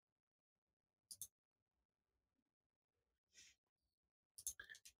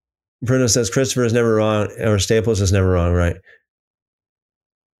 Bruno says Christopher is never wrong, or Staples is never wrong, right?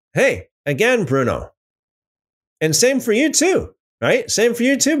 Hey, again, Bruno. And same for you too, right? Same for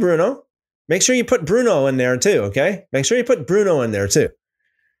you too, Bruno. Make sure you put Bruno in there too, okay? Make sure you put Bruno in there too.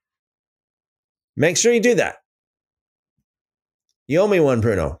 Make sure you do that. You owe me one,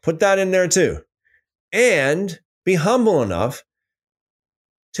 Bruno. Put that in there too. And be humble enough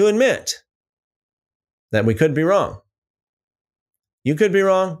to admit that we could be wrong. You could be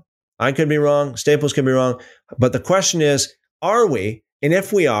wrong. I could be wrong. Staples could be wrong. But the question is, are we? And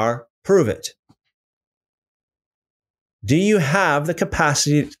if we are, prove it. Do you have the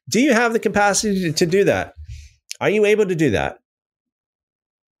capacity? Do you have the capacity to do that? Are you able to do that?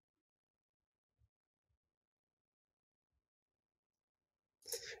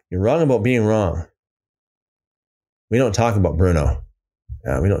 You're wrong about being wrong. We don't talk about Bruno.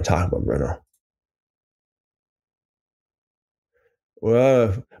 We don't talk about Bruno.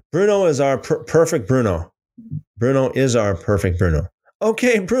 Well, Bruno is our perfect Bruno. Bruno is our perfect Bruno.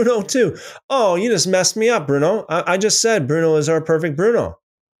 Okay, Bruno too. Oh, you just messed me up, Bruno. I just said Bruno is our perfect Bruno.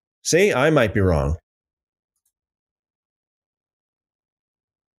 See, I might be wrong.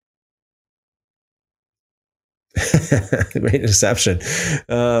 Great deception.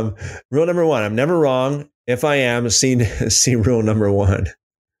 Rule number one, I'm never wrong. If I am, see rule number one.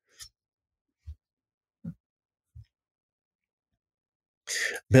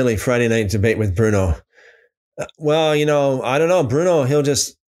 Billy, Friday night debate with Bruno. Well, I don't know. Bruno, he'll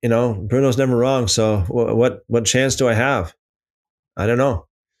just, Bruno's never wrong. So what chance do I have? I don't know.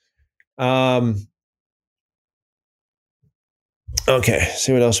 Okay,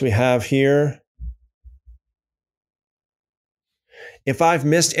 see what else we have here. If I've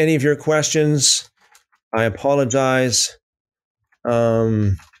missed any of your questions, I apologize.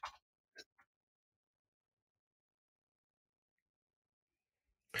 So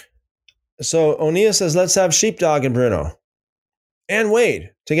O'Neill says, let's have Sheepdog and Bruno and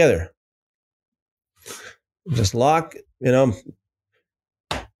Wade together. Just lock, you're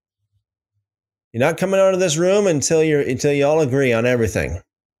not coming out of this room until you all agree on everything.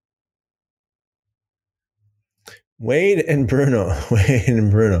 Wade and Bruno would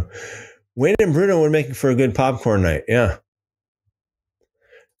make it for a good popcorn night. Yeah.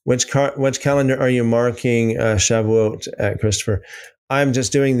 Which calendar are you marking Shavuot at, Christopher? I'm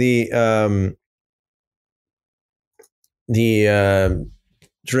just doing the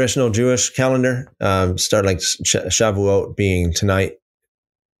traditional Jewish calendar. Start like Shavuot being tonight,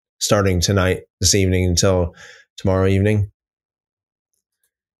 starting tonight, this evening until tomorrow evening.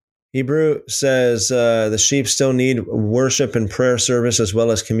 Hebrew says the sheep still need worship and prayer service as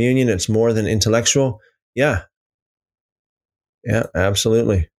well as communion. It's more than intellectual. Yeah. Yeah,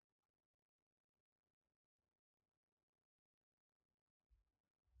 absolutely.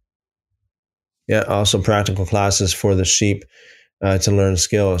 Yeah, also practical classes for the sheep to learn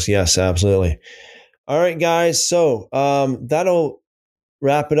skills. Yes, absolutely. All right, guys. So that'll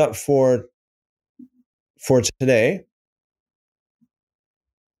wrap it up for today.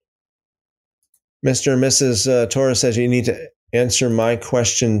 Mr. and Mrs. Torres says you need to answer my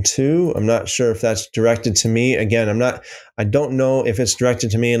question too. I'm not sure if that's directed to me. Again, I don't know if it's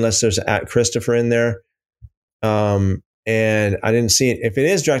directed to me unless there's at Christopher in there. And I didn't see it. If it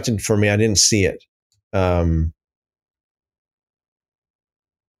is directed for me, I didn't see it.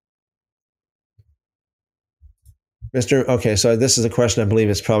 Okay, so this is a question I believe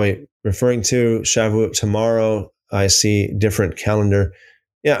it's probably referring to Shavuot tomorrow. I see different calendar.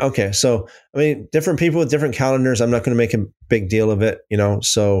 Yeah, okay. So, I mean, different people with different calendars. I'm not going to make a big deal of it,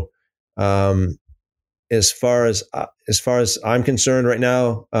 So, as far as I'm concerned right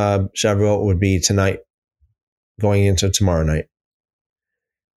now, Shavuot would be tonight going into tomorrow night.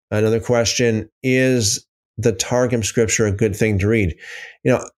 Another question, is the Targum scripture a good thing to read?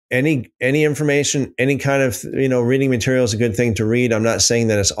 Any information, any kind of, reading material is a good thing to read. I'm not saying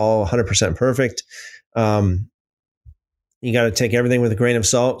that it's all 100% perfect. You got to take everything with a grain of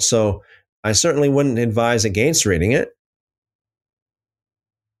salt. So I certainly wouldn't advise against reading it.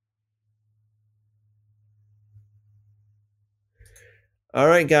 All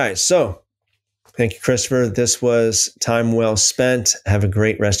right, guys. So Thank you, Christopher. This was time well spent. Have a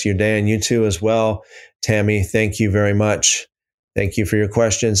great rest of your day, and you too as well. Tammy, thank you very much. Thank you for your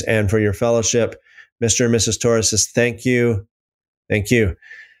questions and for your fellowship. Mr. and Mrs. Torres says thank you. Thank you.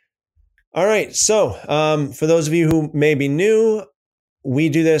 All right. So for those of you who may be new, we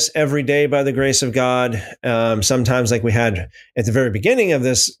do this every day by the grace of God. Sometimes, like we had at the very beginning of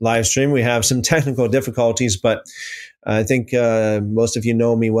this live stream, we have some technical difficulties, but I think most of you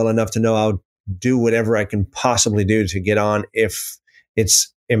know me well enough to know I'll do whatever I can possibly do to get on if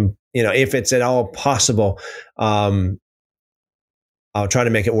it's at all possible. I'll try to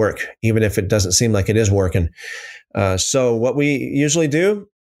make it work, even if it doesn't seem like it is working. So what we usually do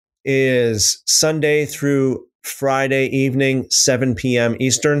is Sunday through Friday evening, 7 p.m.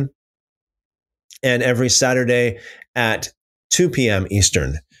 Eastern, and every Saturday at 2 p.m.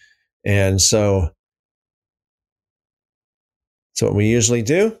 Eastern. And so that's what we usually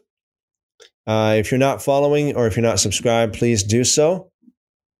do. If you're not following or if you're not subscribed, please do so.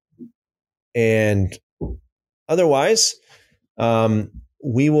 And otherwise,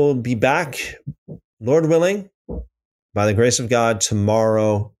 we will be back, Lord willing, by the grace of God,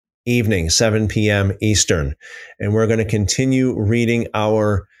 tomorrow evening, 7 p.m. Eastern. And we're going to continue reading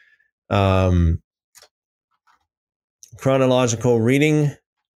our chronological reading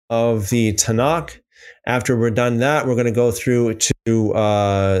of the Tanakh. After we're done that, we're going to go through to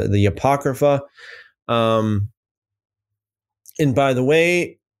the Apocrypha. And by the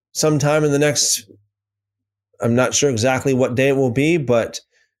way, sometime in the next, I'm not sure exactly what day it will be, but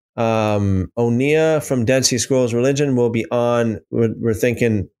Onia from Dead Sea Scrolls Religion will be on, we're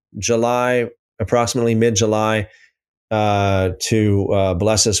thinking July, approximately mid-July, to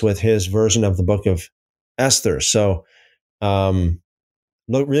bless us with his version of the book of Esther. So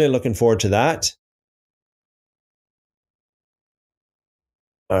really looking forward to that.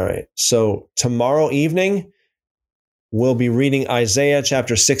 All right. So tomorrow evening, we'll be reading Isaiah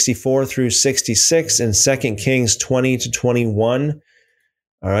chapter 64 through 66 and 2 Kings 20 to 21.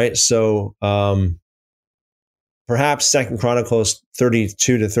 All right. So perhaps 2 Chronicles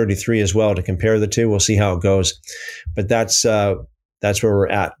 32 to 33 as well to compare the two. We'll see how it goes. But that's where we're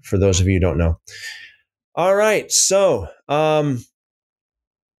at for those of you who don't know. All right. So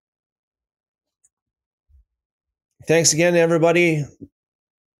thanks again, everybody.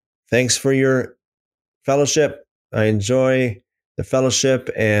 Thanks for your fellowship. I enjoy the fellowship,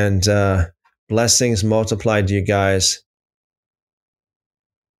 and blessings multiplied to you guys.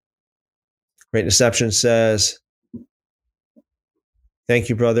 Great Deception says, thank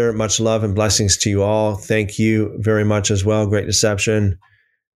you, brother. Much love and blessings to you all. Thank you very much as well, Great Deception.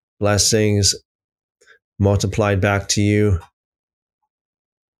 Blessings multiplied back to you.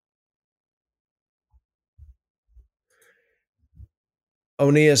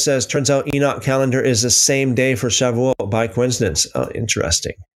 Onia says, turns out Enoch calendar is the same day for Shavuot by coincidence. Oh,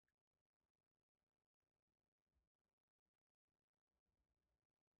 interesting.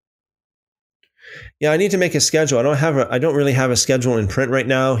 Yeah, I need to make a schedule. I don't really have a schedule in print right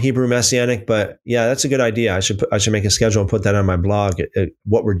now, Hebrew Messianic, but yeah, that's a good idea. I should make a schedule and put that on my blog,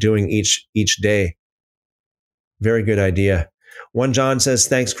 what we're doing each day. Very good idea. 1 John says,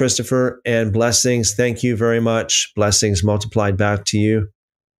 thanks, Christopher, and blessings. Thank you very much. Blessings multiplied back to you.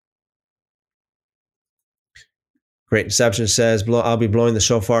 Great Deception says, I'll be blowing the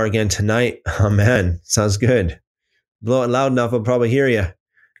shofar again tonight. Amen. Sounds good. Blow it loud enough, I'll probably hear you.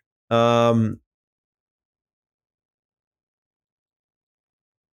 All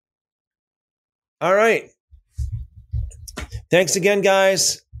right. Thanks again,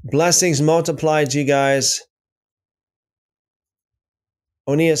 guys. Blessings multiplied to you guys.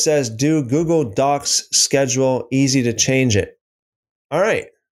 Onia says, do Google Docs schedule, easy to change it. All right.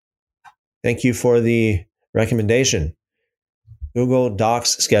 Thank you for the recommendation. Google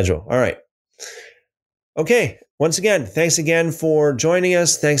Docs schedule. All right. Okay. Once again, thanks again for joining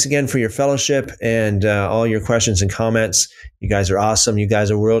us. Thanks again for your fellowship and all your questions and comments. You guys are awesome. You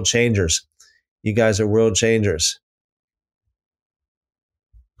guys are world changers. You guys are world changers.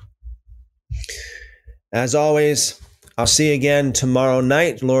 As always, I'll see you again tomorrow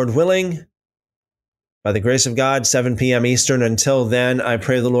night, Lord willing, by the grace of God, 7 p.m. Eastern. Until then, I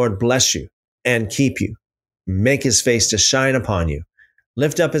pray the Lord bless you and keep you, make his face to shine upon you,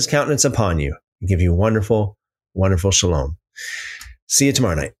 lift up his countenance upon you, and give you wonderful, wonderful shalom. See you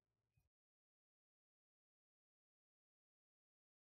tomorrow night.